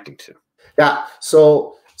are reacting to? Yeah.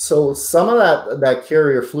 So some of that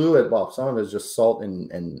carrier fluid, well, some of it is just salt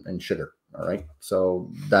and sugar. All right.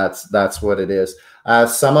 So that's what it is.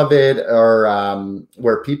 Some of it are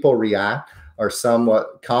where people react are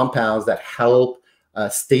somewhat compounds that help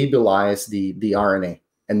stabilize the RNA.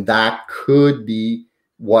 And that could be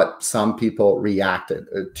what some people reacted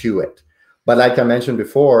to it. But like I mentioned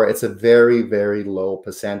before, it's a very, very low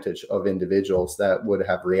percentage of individuals that would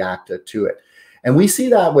have reacted to it. And we see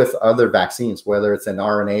that with other vaccines, whether it's an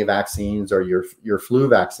RNA vaccines or your flu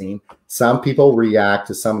vaccine. Some people react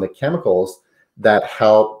to some of the chemicals that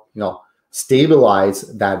help, stabilize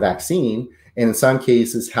that vaccine, and in some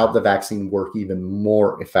cases help the vaccine work even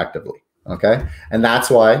more effectively. Okay. And that's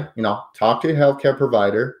why, talk to your healthcare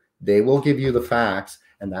provider. They will give you the facts,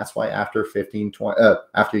 And that's why after 15, 20,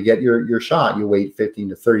 after you get your shot, you wait 15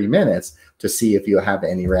 to 30 minutes to see if you have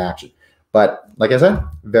any reaction. But like I said,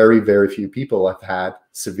 very, very few people have had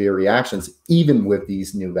severe reactions, even with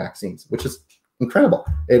these new vaccines, which is incredible.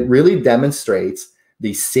 It really demonstrates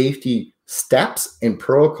the safety steps and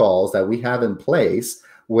protocols that we have in place,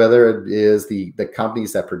 whether it is the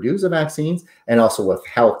companies that produce the vaccines and also with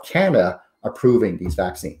Health Canada approving these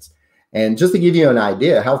vaccines. And just to give you an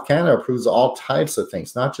idea, Health Canada approves all types of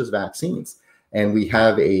things, not just vaccines. And we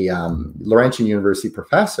have a Laurentian University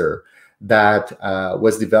professor that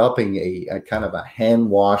was developing a kind of a hand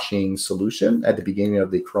washing solution at the beginning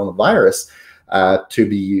of the coronavirus to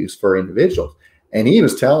be used for individuals. And he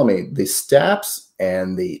was telling me the steps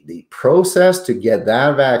and the process to get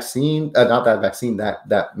that vaccine, not that vaccine,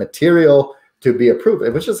 that material to be approved.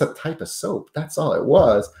 It was just a type of soap. That's all it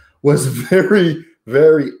was very,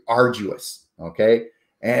 very arduous. Okay.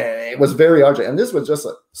 And it was very arduous. And this was just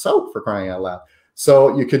a soap, for crying out loud.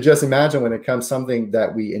 So you could just imagine when it comes something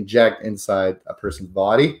that we inject inside a person's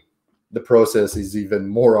body, the process is even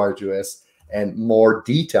more arduous and more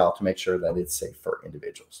detailed to make sure that it's safe for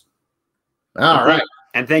individuals. All right.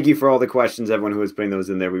 And thank you for all the questions, everyone who was putting those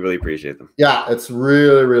in there. We really appreciate them. Yeah, it's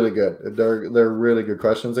really, really good. They're really good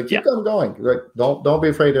questions. And keep them going. Right? Don't be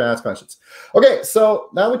afraid to ask questions. Okay, so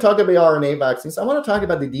now we talk about RNA vaccines. I want to talk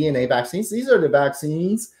about the DNA vaccines. These are the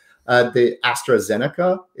vaccines the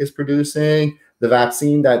AstraZeneca is producing. The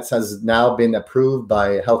vaccine that has now been approved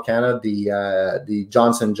by Health Canada, the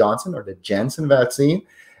Johnson & Johnson or the Janssen vaccine.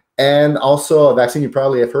 And also a vaccine you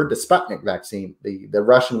probably have heard, the Sputnik vaccine, the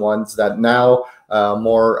Russian ones that now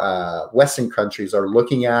more Western countries are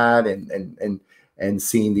looking at and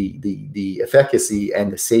seeing the efficacy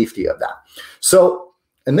and the safety of that. So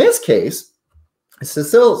in this case, it's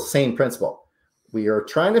still the same principle. We are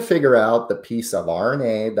trying to figure out the piece of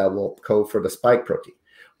RNA that will code for the spike protein.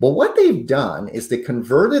 But what they've done is they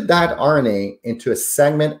converted that RNA into a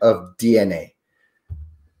segment of DNA.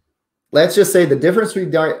 Let's just say the difference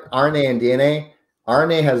between RNA and DNA,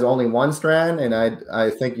 RNA has only one strand, and I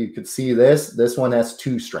think you could see this. This one has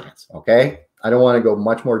two strands, okay? I don't want to go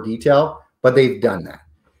much more detail, but they've done that.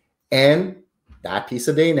 And that piece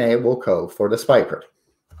of DNA will code for the spike protein,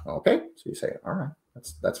 okay? So you say, all right,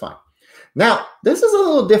 that's fine. Now, this is a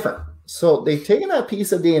little different. So they've taken that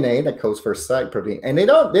piece of DNA that codes for spike protein, and they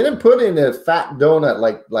didn't put it in a fat donut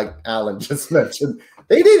like Alan just mentioned.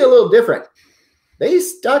 They did a little different. They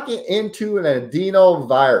stuck it into an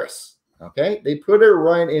adenovirus, okay? They put it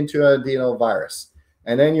right into an adenovirus.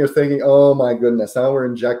 And then you're thinking, oh my goodness, now we're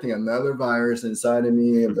injecting another virus inside of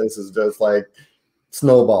me, and this is just like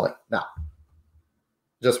snowballing. Now,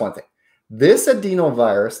 just one thing. This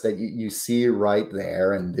adenovirus that you see right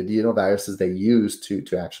there, and the adenoviruses they use to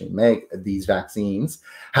actually make these vaccines,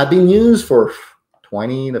 have been used for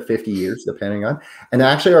 20 to 50 years, depending on, and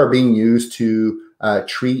actually are being used to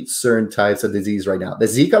treat certain types of disease right now. The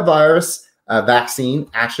Zika virus vaccine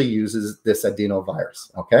actually uses this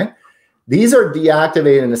adenovirus, okay? These are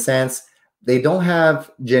deactivated in a sense. They don't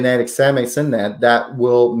have genetic segments in that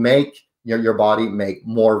will make your body make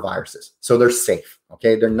more viruses. So they're safe,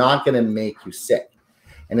 okay? They're not going to make you sick.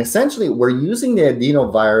 And essentially, we're using the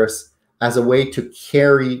adenovirus as a way to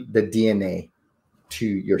carry the DNA to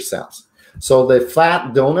your cells. So the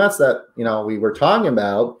flat donuts that we were talking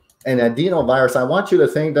about, an adenovirus, I want you to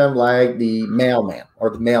think them like the mailman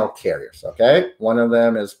or the mail carriers, okay? One of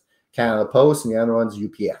them is Canada Post and the other one's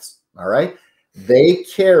UPS, all right? They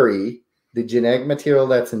carry the genetic material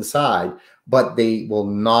that's inside, but they will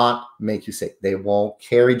not make you sick. They won't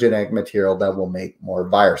carry genetic material that will make more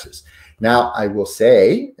viruses. Now, I will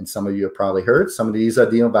say, and some of you have probably heard, some of these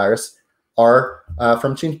adenovirus are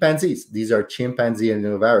from chimpanzees. These are chimpanzee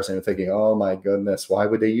adenovirus. And you're thinking, oh my goodness, why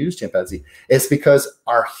would they use chimpanzee? It's because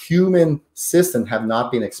our human system have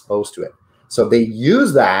not been exposed to it. So they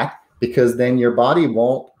use that because then your body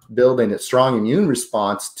won't build in a strong immune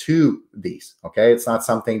response to these, okay? It's not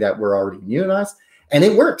something that we're already immunized. And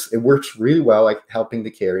it works. It works really well, like helping to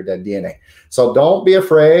carry that DNA. So don't be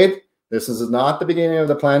afraid. This is not the beginning of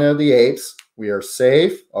the Planet of the Apes. We are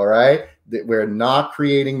safe, all right? We're not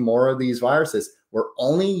creating more of these viruses. We're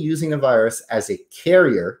only using the virus as a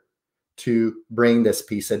carrier to bring this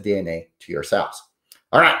piece of DNA to your cells.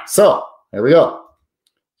 All right, so there we go.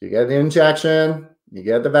 You get the injection, you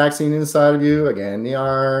get the vaccine inside of you, again, the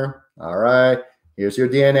arm. All right, here's your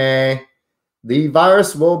DNA. The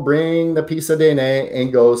virus will bring the piece of DNA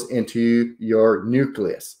and goes into your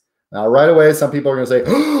nucleus. Now, right away, some people are going to say,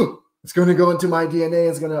 oh, it's going to go into my DNA.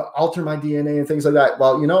 It's going to alter my DNA and things like that.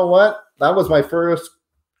 Well, you know what? That was my first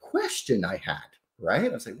question I had, right? I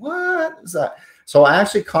was like, what is that? So I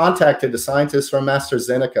actually contacted the scientist from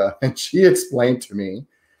AstraZeneca, and she explained to me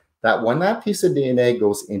that when that piece of DNA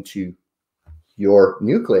goes into your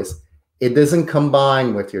nucleus, it doesn't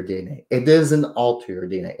combine with your DNA. It doesn't alter your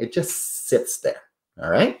DNA. It just sits there, all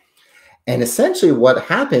right? And essentially what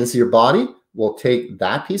happens, your body will take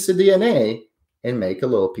that piece of DNA and make a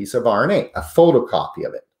little piece of RNA, a photocopy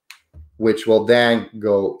of it, which will then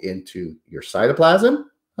go into your cytoplasm.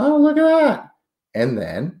 Oh, look at that. And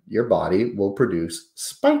then your body will produce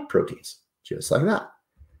spike proteins, just like that.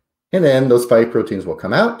 And then those spike proteins will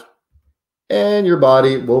come out, and your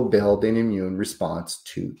body will build an immune response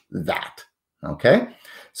to that, okay?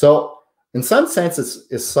 So in some sense,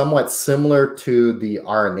 it's somewhat similar to the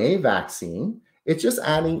RNA vaccine. It's just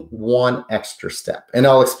adding one extra step. And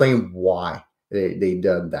I'll explain why they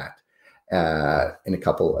did that in a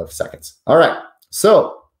couple of seconds. All right,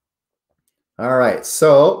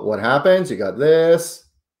 so what happens? You got this.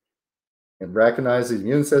 It recognizes the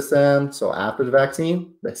immune system. So after the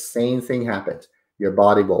vaccine, the same thing happens. Your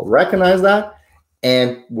body will recognize that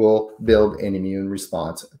and will build an immune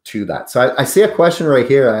response to that. So I see a question right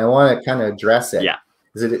here. And I want to kind of address it. Yeah.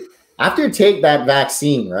 Is it after you take that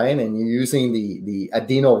vaccine, right, and you're using the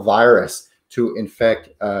adenovirus to infect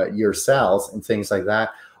your cells and things like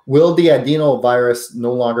that, will the adenovirus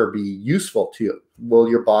no longer be useful to you? Will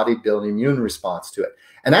your body build an immune response to it?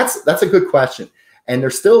 And that's a good question. And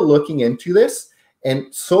they're still looking into this.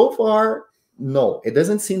 And so far, no, it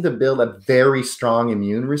doesn't seem to build a very strong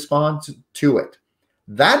immune response to it.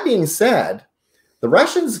 That being said, the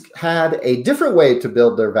Russians had a different way to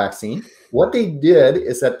build their vaccine. What they did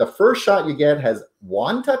is that the first shot you get has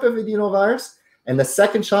one type of adenovirus, and the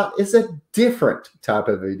second shot is a different type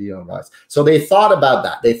of adenovirus. So they thought about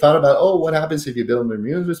that. They thought about, oh, what happens if you build an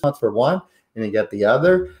immune response for one and you get the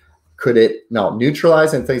other? Could it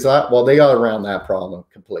neutralize and things like that? Well, they got around that problem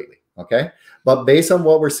completely, okay? But based on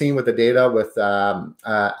what we're seeing with the data with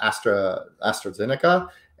AstraZeneca,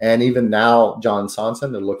 and even now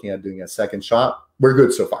Johnson, they're looking at doing a second shot, we're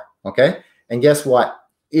good so far, okay? And guess what?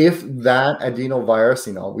 If that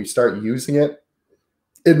adenovirus, we start using it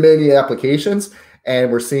in many applications,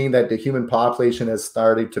 and we're seeing that the human population has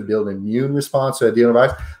started to build an immune response to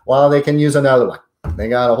adenovirus, well, they can use another one. They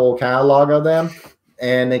got a whole catalog of them,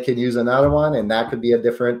 and they could use another one, and that could be a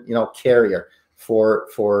different, carrier for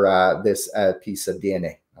this piece of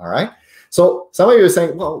DNA. All right. So some of you are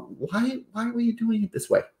saying, well, why are we doing it this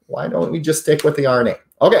way? Why don't we just stick with the RNA?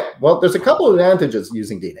 Okay. Well, there's a couple of advantages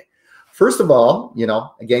using DNA. First of all,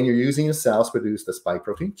 again, you're using the cells to produce the spike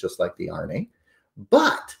protein, just like the RNA,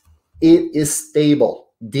 but it is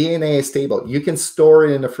stable. DNA is stable. You can store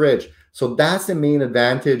it in the fridge. So that's the main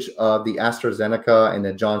advantage of the AstraZeneca and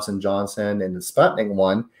the Johnson & Johnson and the Sputnik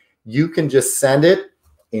one. You can just send it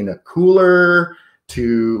in a cooler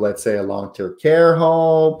to, let's say, a long-term care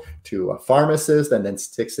home, to a pharmacist, and then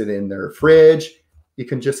sticks it in their fridge. You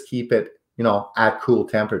can just keep it, at cool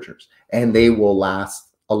temperatures, and they will last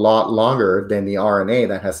a lot longer than the RNA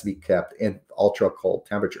that has to be kept in ultra cold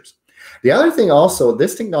temperatures. The other thing also,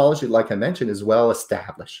 this technology, like I mentioned, is well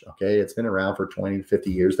established. Okay, it's been around for 20 to 50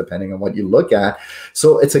 years, depending on what you look at.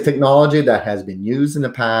 So it's a technology that has been used in the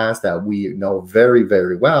past that we know very,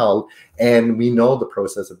 very well. And we know the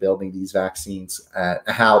process of building these vaccines,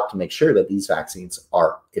 how to make sure that these vaccines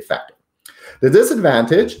are effective. The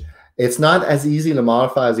disadvantage, it's not as easy to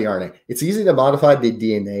modify as the RNA. It's easy to modify the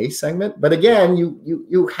DNA segment, but again,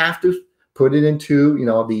 you have to put it into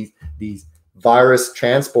these virus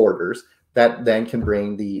transporters that then can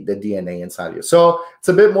bring the DNA inside you. So it's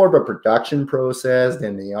a bit more of a production process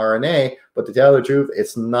than the RNA, but to tell the truth,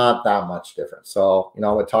 it's not that much different. So, we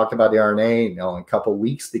talked about the RNA, in a couple of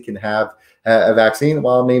weeks, they can have a vaccine.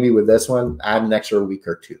 Well, maybe with this one, add an extra week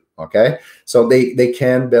or two, okay? So they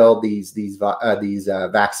can build these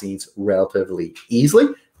vaccines relatively easily.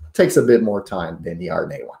 It takes a bit more time than the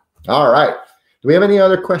RNA one. All right. Do we have any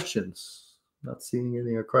other questions? Not seeing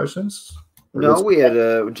any other questions. No, we had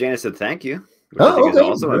Janice said thank you, which I think is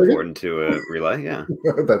also important to relay. Yeah,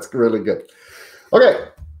 that's really good. Okay,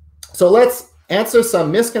 so let's answer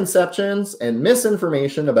some misconceptions and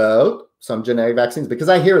misinformation about some genetic vaccines, because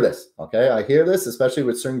I hear this. Okay, I hear this especially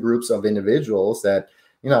with certain groups of individuals that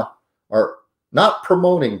are not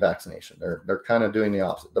promoting vaccination. They're kind of doing the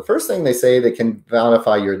opposite. The first thing they say, they can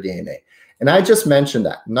modify your DNA, and I just mentioned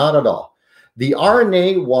that. Not at all. The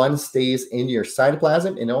RNA one stays in your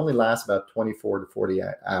cytoplasm and only lasts about 24 to 40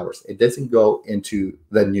 hours. It doesn't go into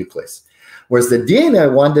the nucleus. Whereas the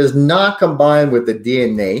DNA one does not combine with the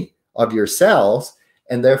DNA of your cells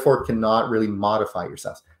and therefore cannot really modify your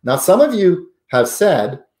cells. Now, some of you have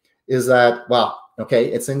said is that, well,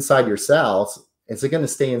 okay, it's inside your cells. is it going to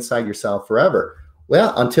stay inside your cell forever?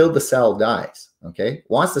 Well, until the cell dies. Okay.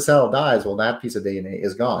 Once the cell dies, well, that piece of DNA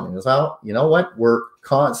is gone. And it's out, you know what? We're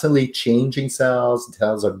constantly changing cells.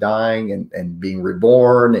 Cells are dying and being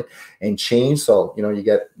reborn and changed. So, you know, you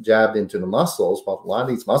get jabbed into the muscles. Well, a lot of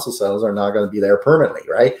these muscle cells are not going to be there permanently,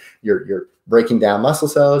 right? You're breaking down muscle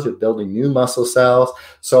cells. You're building new muscle cells.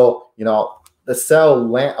 So, you know,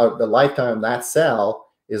 the lifetime of that cell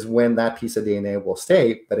is when that piece of DNA will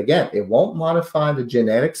stay. But again, it won't modify the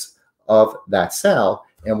genetics of that cell.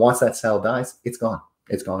 And once that cell dies, it's gone.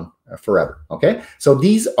 It's gone forever. Okay. So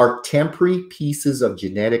these are temporary pieces of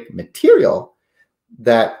genetic material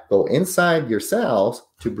that go inside your cells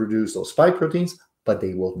to produce those spike proteins, but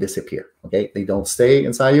they will disappear. Okay. They don't stay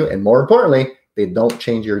inside you. And more importantly, they don't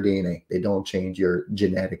change your DNA. They don't change your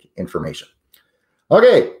genetic information.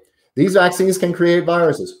 Okay. These vaccines can create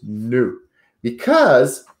viruses. No,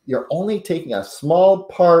 because you're only taking a small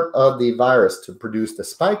part of the virus to produce the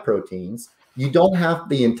spike proteins. You don't have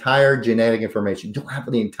the entire genetic information. You don't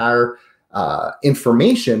have the entire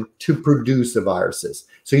information to produce the viruses.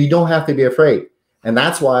 So you don't have to be afraid. And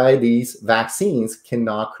that's why these vaccines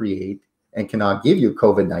cannot create and cannot give you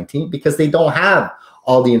COVID-19, because they don't have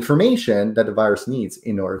all the information that the virus needs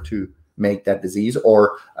in order to make that disease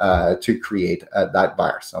or to create that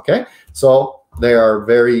virus. Okay. So they are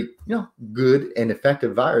very, good and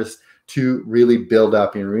effective virus to really build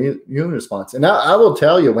up your immune response. And I will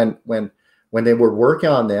tell you, when they were working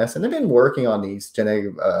on this, and they've been working on these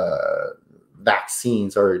genetic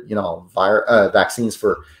vaccines or, vaccines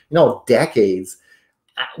for, decades,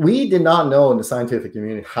 we did not know in the scientific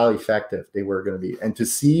community how effective they were going to be. And to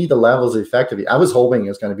see the levels of effectivity, I was hoping it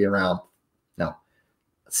was going to be around,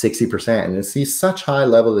 60%, and to see such high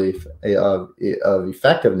level of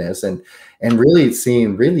effectiveness and really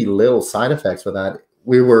seeing really little side effects for that,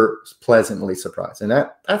 we were pleasantly surprised. And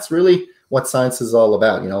that's really what science is all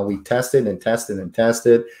about. We tested and tested and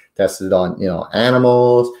tested on,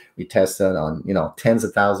 animals. We tested on, tens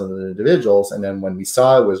of thousands of individuals. And then when we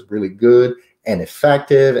saw it was really good and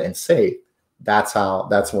effective and safe, that's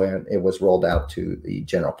when it was rolled out to the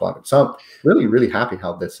general public. So I'm really, really happy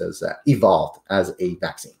how this has evolved as a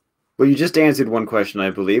vaccine. Well, you just answered one question,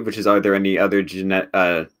 I believe, which is, are there any other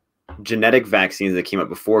genetic vaccines that came up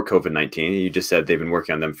before COVID-19? You just said they've been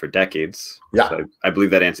working on them for decades. Yeah. So I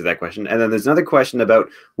believe that answered that question. And then there's another question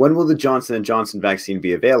about, when will the Johnson & Johnson vaccine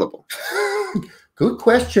be available? Good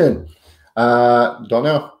question. Don't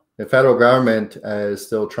know. The federal government is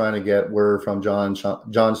still trying to get word from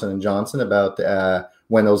Johnson & Johnson about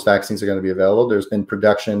when those vaccines are going to be available. There's been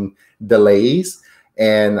production delays.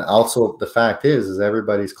 And also the fact is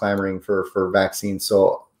everybody's clamoring for vaccines.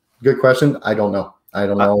 So good question. I don't know.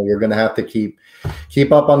 We're going to have to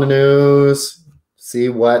keep up on the news, see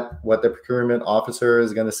what the procurement officer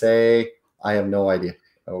is going to say. I have no idea.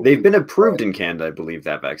 They've been approved in Canada, I believe,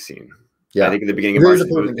 that vaccine. Yeah, I think at the beginning of March,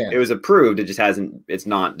 it was approved. It just it's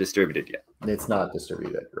not distributed yet. It's not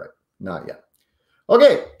distributed, right? Not yet.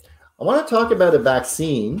 Okay, I want to talk about a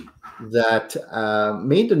vaccine that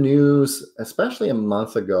made the news, especially a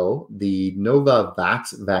month ago, the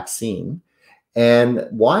Novavax vaccine. And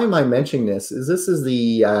why am I mentioning this? This is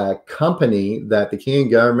the company that the Canadian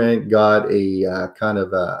government got a kind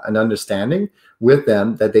of an understanding with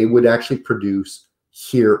them that they would actually produce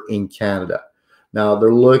here in Canada. Now,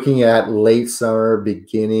 they're looking at late summer,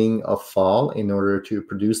 beginning of fall in order to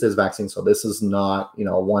produce this vaccine. So this is not,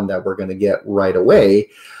 one that we're going to get right away.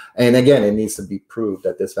 And again, it needs to be proved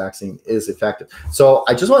that this vaccine is effective. So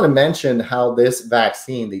I just want to mention how this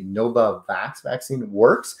vaccine, the Novavax vaccine,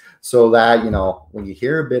 works so that, when you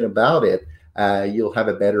hear a bit about it, you'll have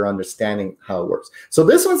a better understanding how it works. So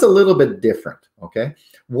this one's a little bit different, okay?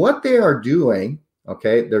 What they are doing,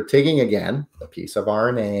 okay, they're taking, again, a piece of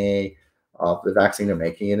RNA of the vaccine and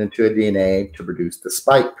making it into a DNA to produce the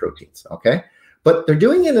spike proteins, okay? But they're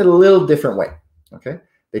doing it in a little different way, okay?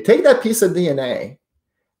 They take that piece of DNA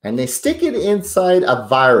and they stick it inside a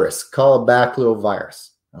virus called baculovirus,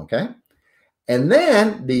 okay? And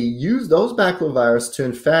then they use those baculovirus to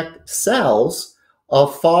infect cells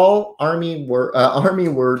of fall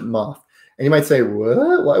armyworm moth. And you might say,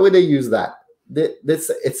 what? Why would they use that?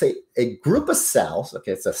 It's a group of cells,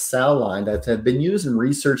 okay? It's a cell line that has been used in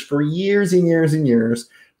research for years and years and years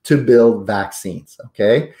to build vaccines,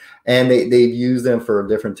 okay? And they've used them for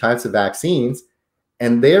different types of vaccines,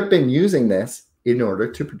 and they've been using this in order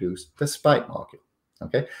to produce the spike molecule,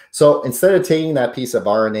 okay? So instead of taking that piece of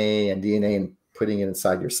RNA and DNA and putting it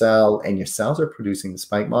inside your cell, and your cells are producing the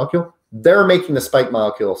spike molecule, they're making the spike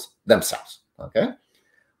molecules themselves, okay?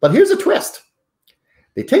 But here's a twist.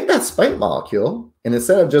 They take that spike molecule, and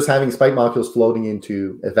instead of just having spike molecules floating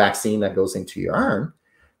into a vaccine that goes into your arm,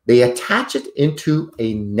 they attach it into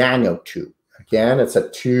a nanotube. Again, it's a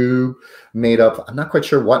tube made of, I'm not quite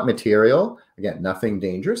sure what material. Again, nothing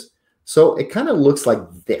dangerous. So it kind of looks like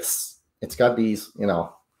this. It's got these,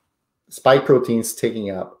 spike proteins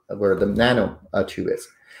taking up where the nanotube is.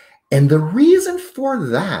 And the reason for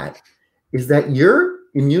that is that your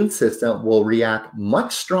immune system will react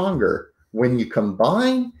much stronger when you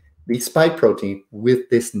combine the spike protein with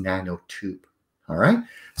this nanotube. All right.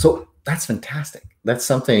 So that's fantastic. That's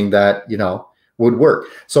something that, would work.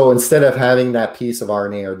 So instead of having that piece of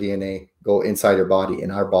RNA or DNA go inside your body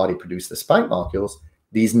and our body produce the spike molecules,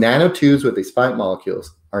 these nanotubes with the spike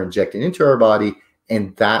molecules are injected into our body,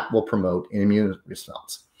 and that will promote an immune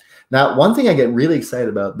response. Now, one thing I get really excited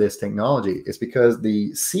about this technology is because the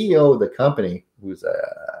CEO of the company, who's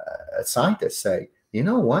a scientist, say, you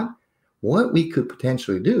know what we could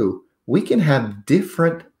potentially do, we can have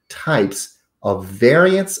different types of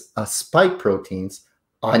variants of spike proteins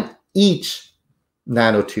on each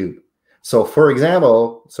nanotube. So for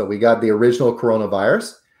example, we got the original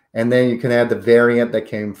coronavirus, and then you can add the variant that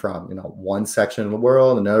came from, one section of the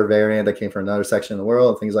world, another variant that came from another section of the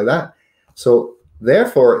world, and things like that. So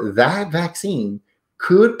therefore, that vaccine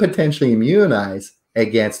could potentially immunize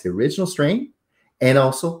against the original strain and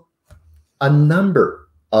also a number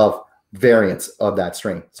of variants of that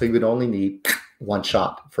strain. So you would only need one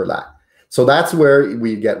shot for that. So that's where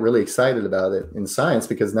we get really excited about it in science,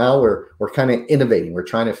 because now we're kind of innovating. We're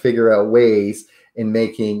trying to figure out ways in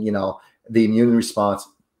making, the immune response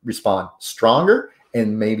respond stronger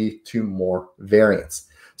and maybe to more variants.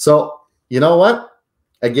 So you know what?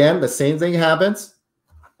 Again, the same thing happens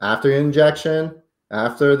after injection,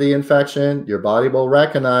 after the infection. Your body will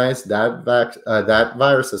recognize that that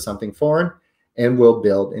virus as something foreign and will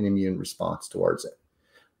build an immune response towards it.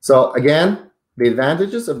 So again, the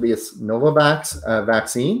advantages of this Novavax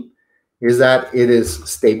vaccine is that it is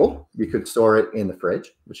stable. You could store it in the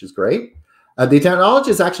fridge, which is great. The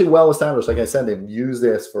technology is actually well established. Like I said, they've used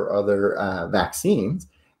this for other vaccines,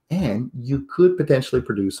 and you could potentially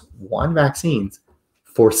produce one vaccine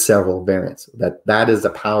for several variants. That is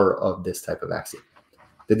the power of this type of vaccine.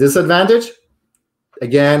 The disadvantage,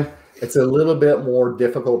 again, it's a little bit more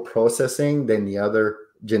difficult processing than the other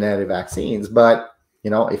genetic vaccines, but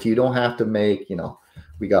if you don't have to make,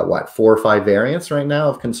 we got 4 or 5 variants right now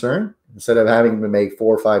of concern. Instead of having to make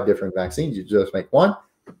 4 or 5 different vaccines, you just make one.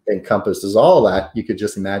 It encompasses all that. You could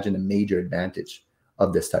just imagine a major advantage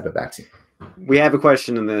of this type of vaccine. We have a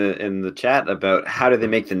question in the chat about how do they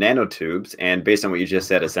make the nanotubes, and based on what you just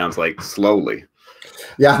said, it sounds like slowly.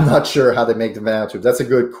 Yeah, I'm not sure how they make the nanotubes. That's a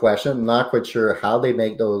good question. I'm not quite sure how they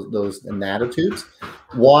make those nanotubes.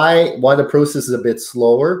 Why the process is a bit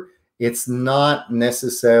slower? It's not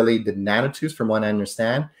necessarily the nanotubes, from what I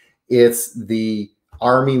understand. It's the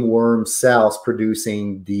armyworm cells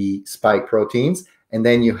producing the spike proteins, and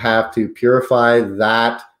then you have to purify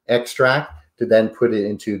that extract to then put it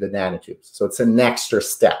into the nanotubes. So it's an extra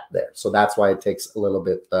step there. So that's why it takes a little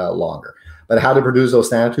bit longer. But how to produce those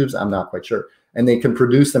nanotubes, I'm not quite sure. And they can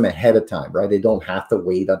produce them ahead of time, right? They don't have to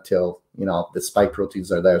wait until, the spike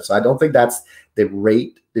proteins are there. So I don't think that's the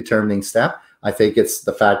rate determining step. I think it's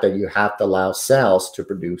the fact that you have to allow cells to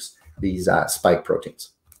produce these spike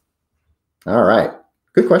proteins. All right.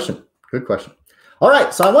 Good question. Good question. All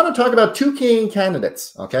right. So I want to talk about 2 Canadian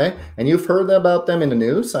candidates. Okay. And you've heard about them in the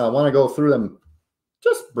news. So I want to go through them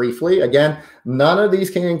just briefly. Again, none of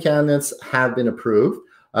these Canadian candidates have been approved.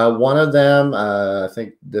 One of them, I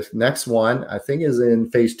think the next one, I think is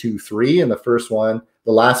in phase 2/3, and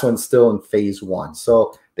the last one's still in phase 1.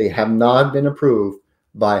 So they have not been approved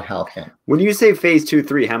by Health Canada. When you say phase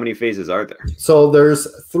 2/3, how many phases are there? So there's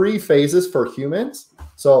 3 phases for humans.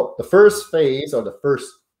 So the first phase, or the first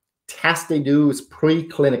test they do, is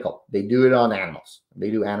preclinical. They do it on animals. They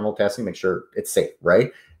do animal testing, make sure it's safe,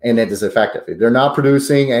 right? And it is effective. If they're not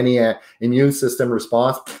producing any immune system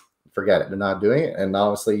response, forget it. They're not doing it. And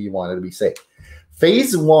obviously you want it to be safe.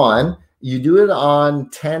 Phase 1, you do it on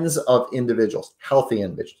tens of individuals, healthy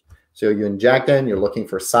individuals. So you inject them, you're looking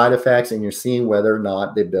for side effects, and you're seeing whether or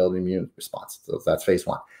not they build an immune response. So that's phase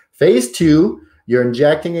 1. Phase 2, you're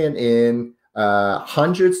injecting it in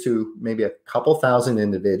hundreds to maybe a couple thousand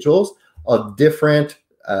individuals of different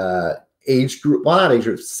age group, well, not age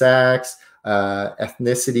group, sex,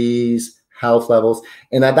 ethnicities, health levels.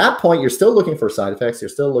 And at that point, you're still looking for side effects. You're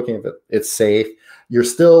still looking if it's safe. You're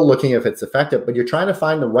still looking if it's effective, but you're trying to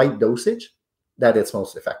find the right dosage that it's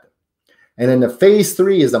most effective. And then the phase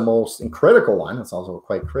 3 is the most critical one. It's also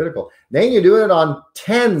quite critical. Then you do it on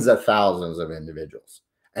tens of thousands of individuals.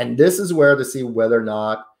 And this is where to see whether or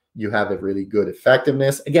not you have a really good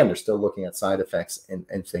effectiveness. Again, they're still looking at side effects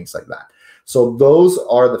and things like that. So those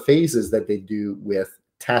are the phases that they do with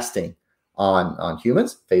testing on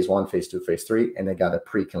humans, phase 1, phase 2, phase 3, and they got a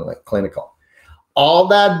preclinical. All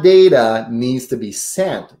that data needs to be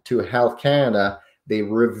sent to Health Canada. They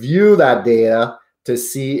review that data to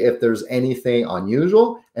see if there's anything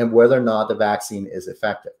unusual and whether or not the vaccine is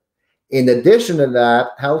effective. In addition to that,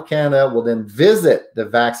 Health Canada will then visit the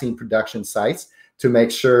vaccine production sites to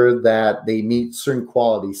make sure that they meet certain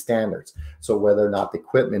quality standards. So whether or not the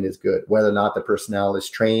equipment is good, whether or not the personnel is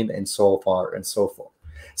trained, and so far and so forth.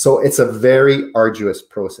 So it's a very arduous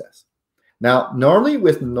process. Now, normally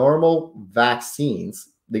with normal vaccines,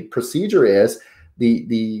 the procedure is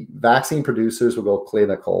the vaccine producers will go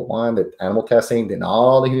clinical 1, the animal testing, then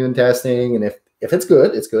all the human testing, and if it's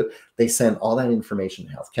good, it's good. They send all that information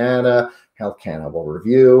to Health Canada. Health Canada will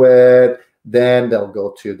review it. Then they'll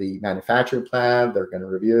go to the manufacturing plant. They're going to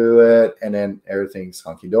review it, and then everything's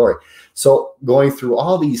hunky-dory. So going through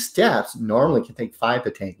all these steps normally can take 5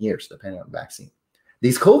 to 10 years, depending on the vaccine.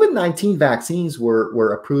 These COVID-19 vaccines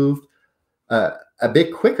were approved a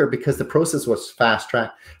bit quicker because the process was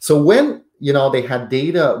fast-tracked. So when they had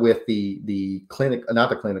data with the clinic, not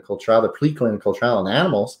the clinical trial, the preclinical trial on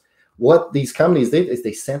animals, what these companies did is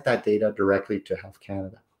they sent that data directly to Health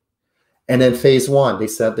Canada. And then phase 1, they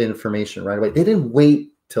sent the information right away. They didn't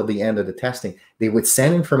wait till the end of the testing. They would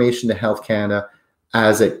send information to Health Canada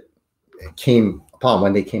as it came upon,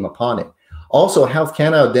 when they came upon it. Also, Health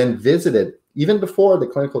Canada then visited, even before the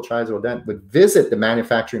clinical trials were done, would visit the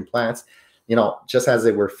manufacturing plants, just as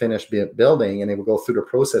they were finished building, and they would go through the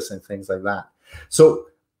process and things like that. So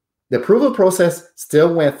the approval process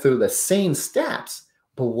still went through the same steps,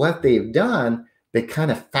 but what they've done, they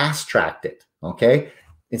kind of fast-tracked it, okay?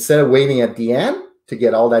 Instead of waiting at the end to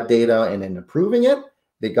get all that data and then approving it,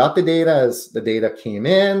 they got the data as the data came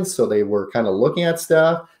in, so they were kind of looking at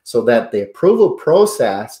stuff so that the approval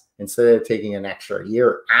process, instead of taking an extra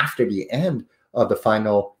year after the end of the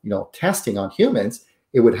final, testing on humans,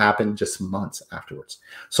 it would happen just months afterwards.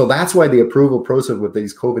 So that's why the approval process with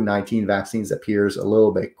these COVID-19 vaccines appears a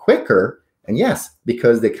little bit quicker. And yes,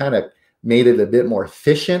 because they kind of made it a bit more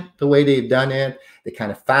efficient the way they've done it. They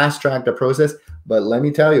kind of fast-tracked the process. But let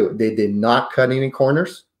me tell you, they did not cut any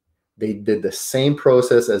corners. They did the same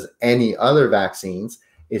process as any other vaccines.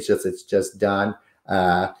 It's just done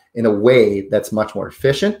in a way that's much more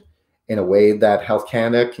efficient, in a way that Health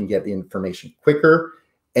Canada can get the information quicker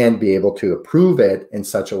and be able to approve it in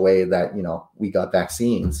such a way that, we got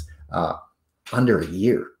vaccines under a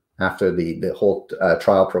year after the whole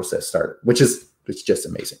trial process started, it's just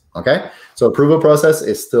amazing. Okay. So approval process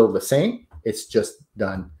is still the same. It's just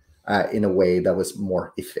done in a way that was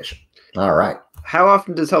more efficient. All right. How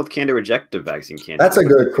often does Health Canada reject a vaccine candidate? That's a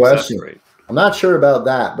good question. I'm not sure about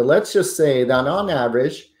that, but let's just say that on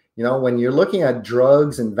average, when you're looking at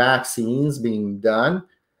drugs and vaccines being done,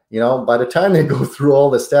 by the time they go through all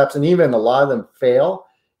the steps, and even a lot of them fail,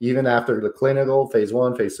 even after the clinical phase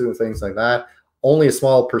 1, phase 2, things like that, only a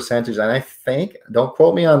small percentage. And I think, don't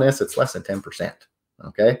quote me on this, it's less than 10%.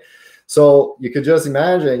 Okay. So you could just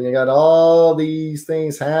imagine you got all these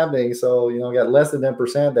things happening. So, you got less than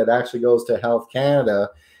 10% that actually goes to Health Canada.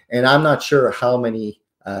 And I'm not sure how many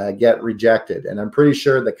get rejected. And I'm pretty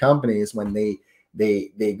sure the companies, when they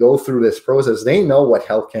go through this process, they know what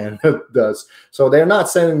Health Canada does. So they're not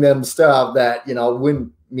sending them stuff that,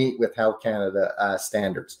 wouldn't meet with Health Canada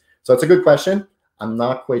standards. So it's a good question. I'm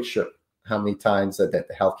not quite sure how many times that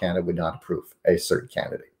the Health Canada would not approve a certain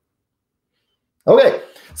candidate. Okay,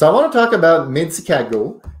 so I want to talk about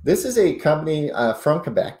Medicago. This is a company from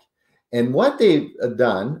Quebec. And what they've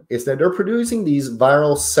done is that they're producing these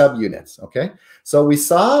viral subunits, okay? So we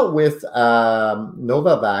saw with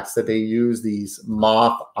Novavax that they use these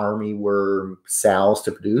moth armyworm cells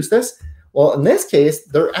to produce this. Well, in this case,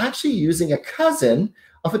 they're actually using a cousin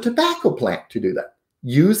of a tobacco plant to do that,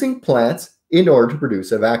 using plants in order to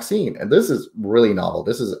produce a vaccine. And this is really novel.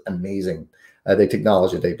 This is amazing, the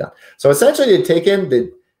technology they've done. So essentially, they've taken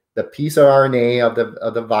the piece of RNA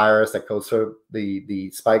of the virus that goes through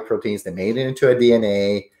the spike proteins. They made it into a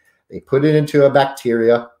DNA. They put it into a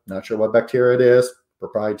bacteria. Not sure what bacteria it is.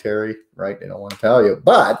 Proprietary, right? They don't want to tell you.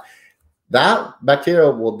 But that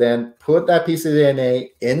bacteria will then put that piece of DNA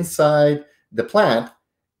inside the plant,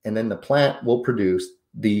 and then the plant will produce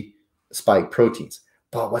the spike proteins.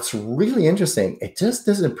 But what's really interesting, it just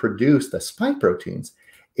doesn't produce the spike proteins.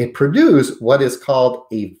 It produces what is called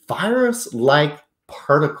a virus-like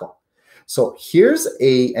particle. So here's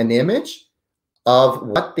an image of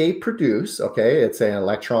what they produce. Okay, it's an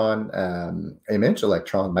electron image,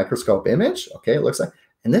 electron microscope image. Okay, it looks like,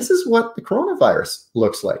 And this is what the coronavirus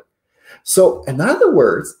looks like. So in other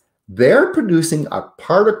words, they're producing a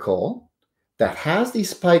particle that has these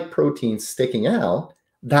spike proteins sticking out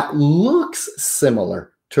that looks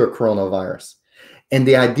similar to a coronavirus. And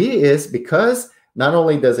the idea is because not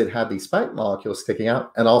only does it have these spike molecules sticking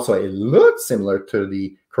out, and also it looks similar to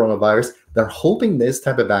the coronavirus, they're hoping this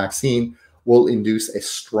type of vaccine will induce a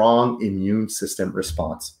strong immune system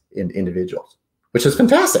response in individuals, which is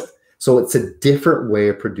fantastic. So it's a different way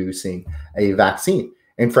of producing a vaccine.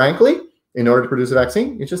 And frankly, in order to produce a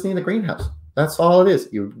vaccine, you just need a greenhouse. That's all it is.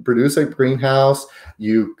 You produce a greenhouse,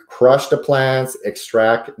 you crush the plants,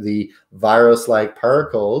 extract the virus-like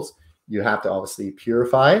particles. You have to obviously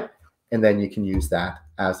purify it, and then you can use that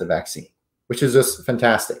as a vaccine, which is just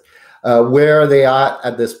fantastic. Where are they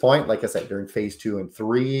at this point? Like I said, they're in phase 2 and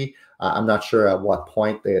 3. I'm not sure at what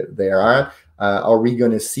point they are. Are we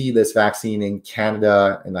going to see this vaccine in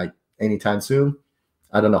Canada in like anytime soon?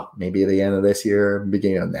 I don't know. Maybe at the end of this year,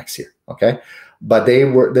 beginning of next year. Okay, but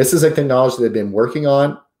this is a technology they've been working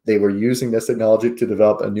on. They were using this technology to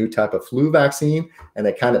develop a new type of flu vaccine, and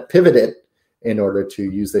they kind of pivoted in order to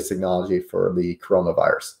use this technology for the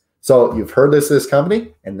coronavirus. So you've heard this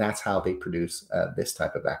company, and that's how they produce this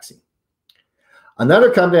type of vaccine.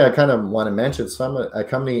 Another company I kind of want to mention, a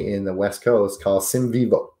company in the West Coast called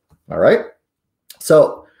SimVivo. All right.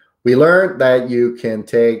 So we learned that you can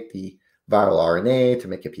take the viral RNA to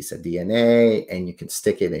make a piece of DNA, and you can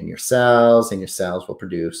stick it in your cells, and your cells will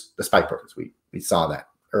produce the spike proteins. We saw that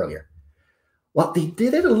earlier. Well, they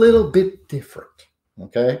did it a little bit different.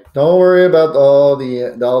 Okay, don't worry about all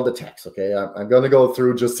the text. Okay, I'm going to go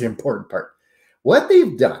through just the important part. What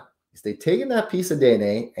they've done is they've taken that piece of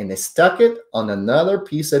DNA and they stuck it on another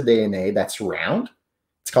piece of DNA that's round.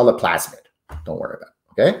 It's called a plasmid. Don't worry about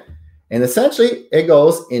it. Okay, and essentially it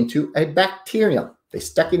goes into a bacterium. They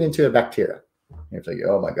stuck it into a bacteria. You're like,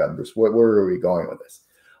 oh my God, Bruce, where are we going with this?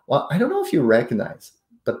 Well, I don't know if you recognize,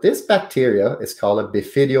 but this bacteria is called a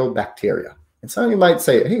bifidobacteria. And some of you might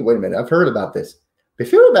say, hey, wait a minute, I've heard about this.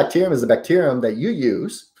 Bifidobacterium is a bacterium that you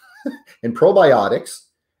use in probiotics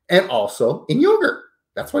and also in yogurt.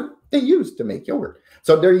 That's what they use to make yogurt.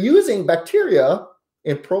 So they're using bacteria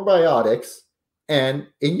in probiotics and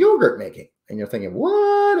in yogurt making. And you're thinking,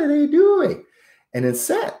 what are they doing? And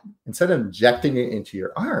instead of injecting it into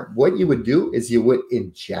your arm, what you would do is you would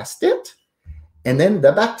ingest it, and then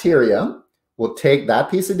the bacteria will take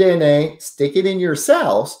that piece of DNA, stick it in your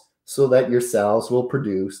cells so that your cells will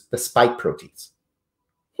produce the spike proteins.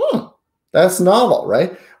 That's novel,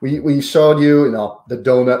 right? We showed you, the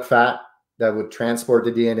donut fat that would transport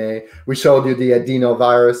the DNA. We showed you the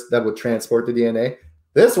adenovirus that would transport the DNA.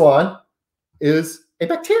 This one is a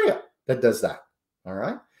bacteria that does that, all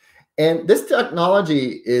right? And this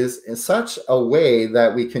technology is in such a way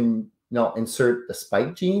that we can insert the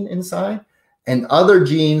spike gene inside and other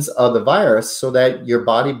genes of the virus so that your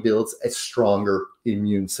body builds a stronger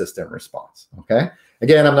immune system response, okay?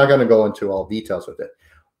 Again, I'm not going to go into all details with it.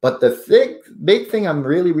 But the big thing I'm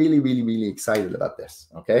really excited about this,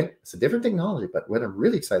 okay? It's a different technology, but what I'm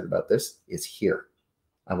really excited about this is here.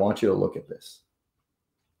 I want you to look at this.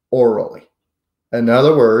 Orally. In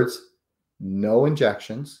other words, no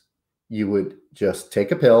injections. You would just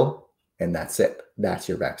take a pill and that's it. That's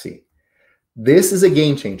your vaccine. This is a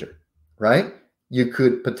game changer, right? You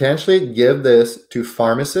could potentially give this to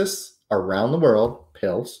pharmacists around the world,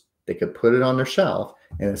 pills. They could put it on their shelf.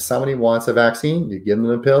 And if somebody wants a vaccine, you give them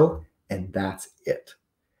a pill and that's it.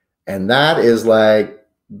 And that is like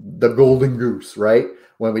the golden goose, right?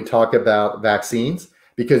 When we talk about vaccines,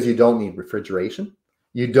 because you don't need refrigeration.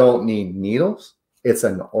 You don't need needles. It's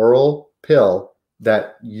an oral pill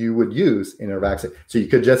that you would use in a vaccine. So you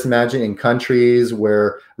could just imagine in countries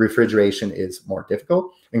where refrigeration is more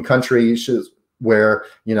difficult, in countries where,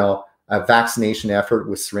 a vaccination effort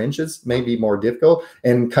with syringes may be more difficult,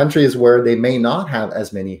 in countries where they may not have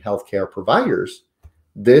as many healthcare providers,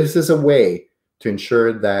 this is a way to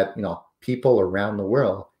ensure that, people around the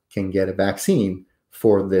world can get a vaccine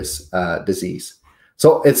for this disease.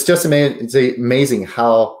 So it's just amazing. It's amazing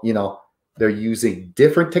how, they're using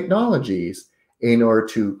different technologies in order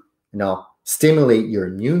to, stimulate your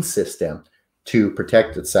immune system to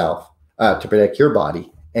protect itself, to protect your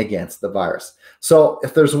body against the virus. So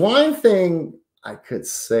if there's one thing I could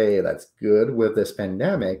say that's good with this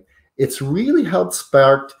pandemic, it's really helped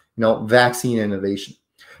spark, vaccine innovation.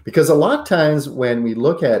 Because a lot of times when we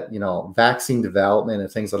look at, vaccine development and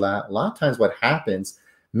things like that, a lot of times what happens,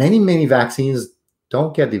 many vaccines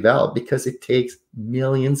don't get developed because it takes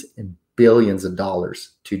millions and billions of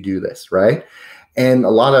dollars to do this, right? And a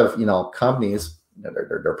lot of, companies,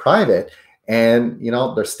 they're private, And,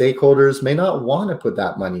 their stakeholders may not want to put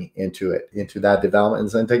that money into it, into that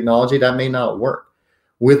development and technology that may not work.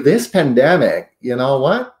 With this pandemic, you know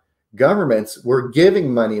what? Governments were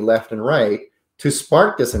giving money left and right to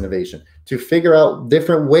spark this innovation, to figure out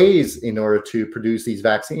different ways in order to produce these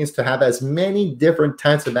vaccines, to have as many different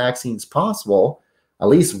types of vaccines possible, at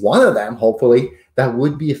least one of them, hopefully, that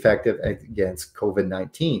would be effective against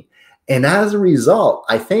COVID-19. And as a result,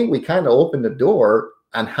 I think we kind of opened the door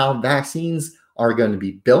on how vaccines are going to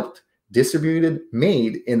be built, distributed,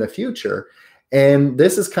 made in the future. And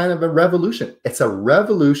this is kind of a revolution. It's a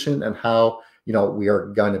revolution in how, we are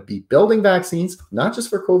going to be building vaccines, not just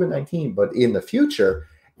for COVID-19, but in the future,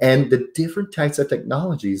 and the different types of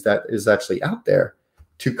technologies that is actually out there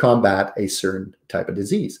to combat a certain type of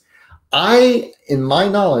disease. In my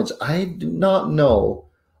knowledge, I do not know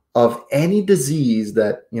of any disease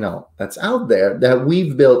that, that's out there that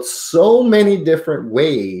we've built so many different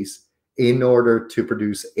ways in order to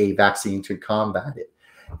produce a vaccine to combat it.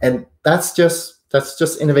 And that's just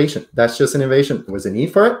innovation. That's just innovation. There was a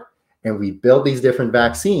need for it. And we built these different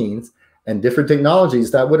vaccines and different technologies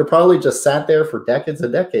that would have probably just sat there for decades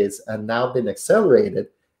and decades and now been accelerated.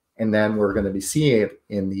 And then we're going to be seeing it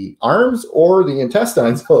in the arms or the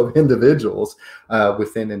intestines of individuals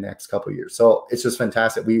within the next couple of years. So it's just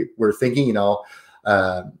fantastic. We're thinking,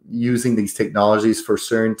 using these technologies for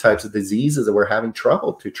certain types of diseases that we're having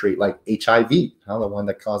trouble to treat, like HIV, the one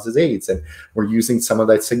that causes AIDS. And we're using some of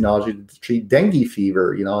that technology to treat dengue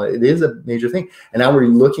fever. It is a major thing. And now we're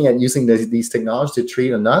looking at using these technologies to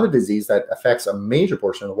treat another disease that affects a major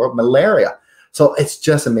portion of the world, malaria. So it's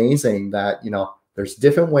just amazing that, there's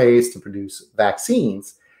different ways to produce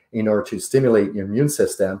vaccines in order to stimulate your immune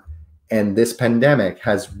system. And this pandemic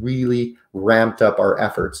has really ramped up our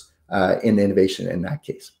efforts in innovation in that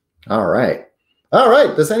case. All right.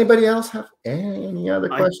 Does anybody else have any other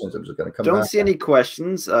questions? I'm just going to come back. Don't see any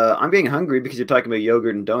questions. I'm getting hungry because you're talking about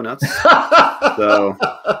yogurt and donuts. So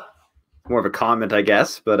more of a comment, I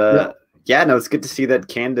guess. But yeah, no, it's good to see that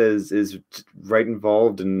Canada is right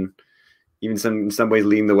involved and even in some ways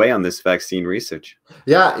leading the way on this vaccine research.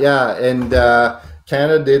 Yeah. And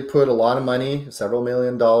Canada did put a lot of money, several $1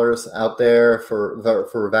 million out there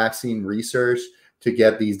for vaccine research to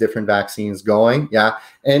get these different vaccines going. Yeah.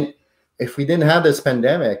 And if we didn't have this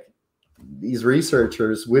pandemic, these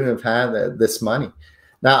researchers wouldn't have had this money.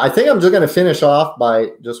 Now, I think I'm just going to finish off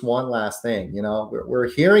by just one last thing. We're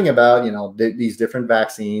hearing about, these different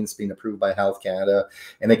vaccines being approved by Health Canada.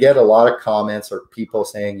 And I get a lot of comments or people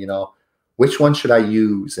saying, which one should I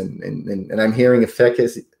use? And I'm hearing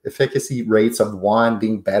efficacy rates of one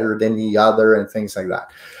being better than the other and things like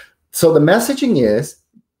that. So the messaging is,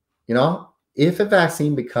 if a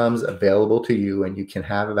vaccine becomes available to you and you can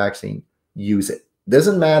have a vaccine, use it.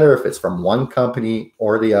 Doesn't matter if it's from one company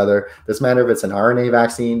or the other. Doesn't matter if it's an RNA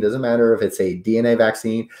vaccine. Doesn't matter if it's a DNA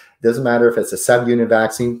vaccine. Doesn't matter if it's a subunit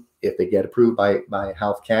vaccine. If they get approved by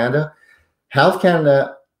Health Canada. Health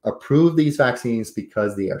Canada approved these vaccines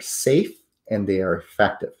because they are safe and they are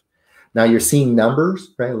effective. Now you're seeing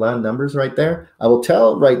numbers, right? A lot of numbers right there. I will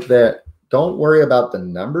tell right there, don't worry about the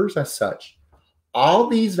numbers as such. All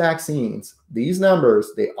these vaccines, these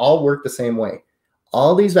numbers, they all work the same way.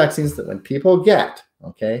 All these vaccines that when people get,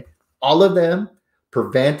 okay, all of them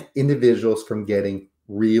prevent individuals from getting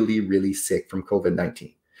really, really sick from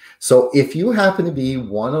COVID-19. So if you happen to be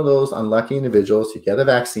one of those unlucky individuals, you get a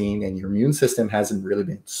vaccine and your immune system hasn't really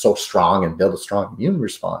been so strong and build a strong immune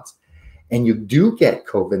response, and you do get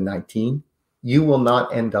COVID-19, you will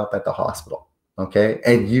not end up at the hospital, okay?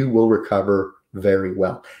 And you will recover very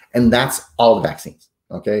well. And that's all the vaccines,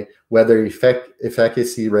 okay? Whether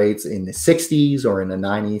efficacy rates in the 60s or in the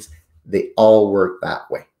 90s, they all work that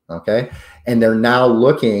way, okay? And they're now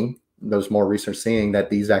looking, there's more research saying that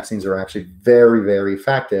these vaccines are actually very, very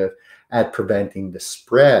effective at preventing the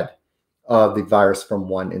spread of the virus from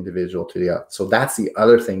one individual to the other. So that's the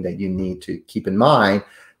other thing that you need to keep in mind,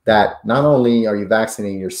 that not only are you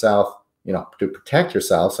vaccinating yourself, to protect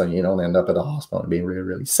yourself so you don't end up at the hospital and being really,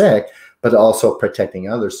 really sick, but also protecting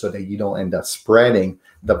others so that you don't end up spreading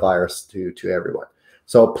the virus to everyone.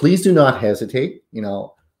 So please do not hesitate.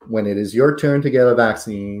 When it is your turn to get a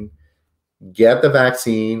vaccine, get the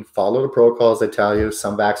vaccine, follow the protocols that tell you.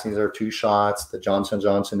 Some vaccines are 2 shots. The Johnson &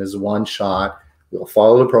 Johnson is 1 shot. We'll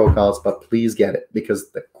follow the protocols, but please get it,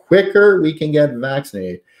 because the quicker we can get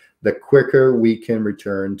vaccinated, the quicker we can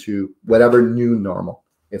return to whatever new normal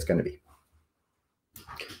it's going to be.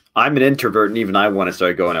 I'm an introvert, and even I want to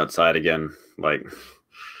start going outside again.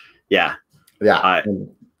 Yeah.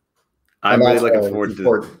 I'm really looking forward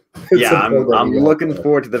to. I'm looking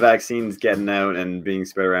forward to the vaccines getting out and being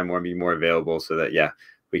spread around more and being more available, so that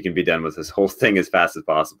we can be done with this whole thing as fast as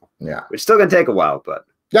possible. Yeah. Which is still going to take a while, but.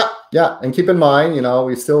 Yeah. And keep in mind,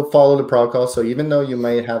 we still follow the protocol. So even though you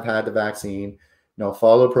may have had the vaccine,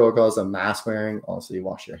 follow the protocols of mask wearing. Also, you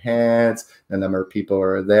wash your hands. The number of people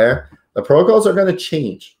are there. The protocols are going to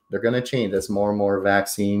change. They're going to change as more and more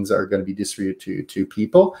vaccines are going to be distributed to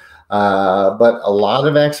people. But a lot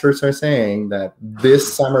of experts are saying that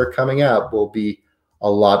this summer coming up will be a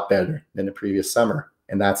lot better than the previous summer.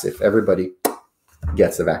 And that's if everybody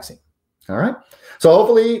gets the vaccine. All right. So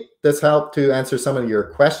hopefully this helped to answer some of your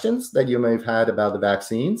questions that you may have had about the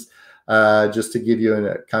vaccines, just to give you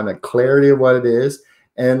a kind of clarity of what it is.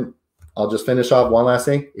 And I'll just finish off one last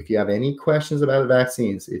thing. If you have any questions about the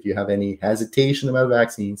vaccines, if you have any hesitation about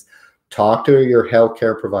vaccines, talk to your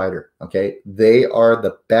healthcare provider. Okay. They are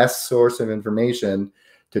the best source of information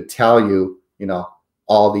to tell you,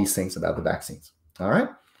 all these things about the vaccines. All right.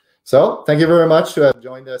 So thank you very much to have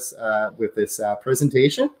joined us with this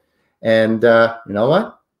presentation. And you know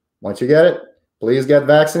what? Once you get it, please get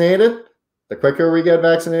vaccinated. The quicker we get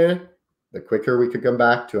vaccinated, the quicker we could come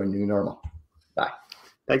back to a new normal. Bye.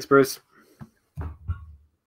 Thanks, Bruce.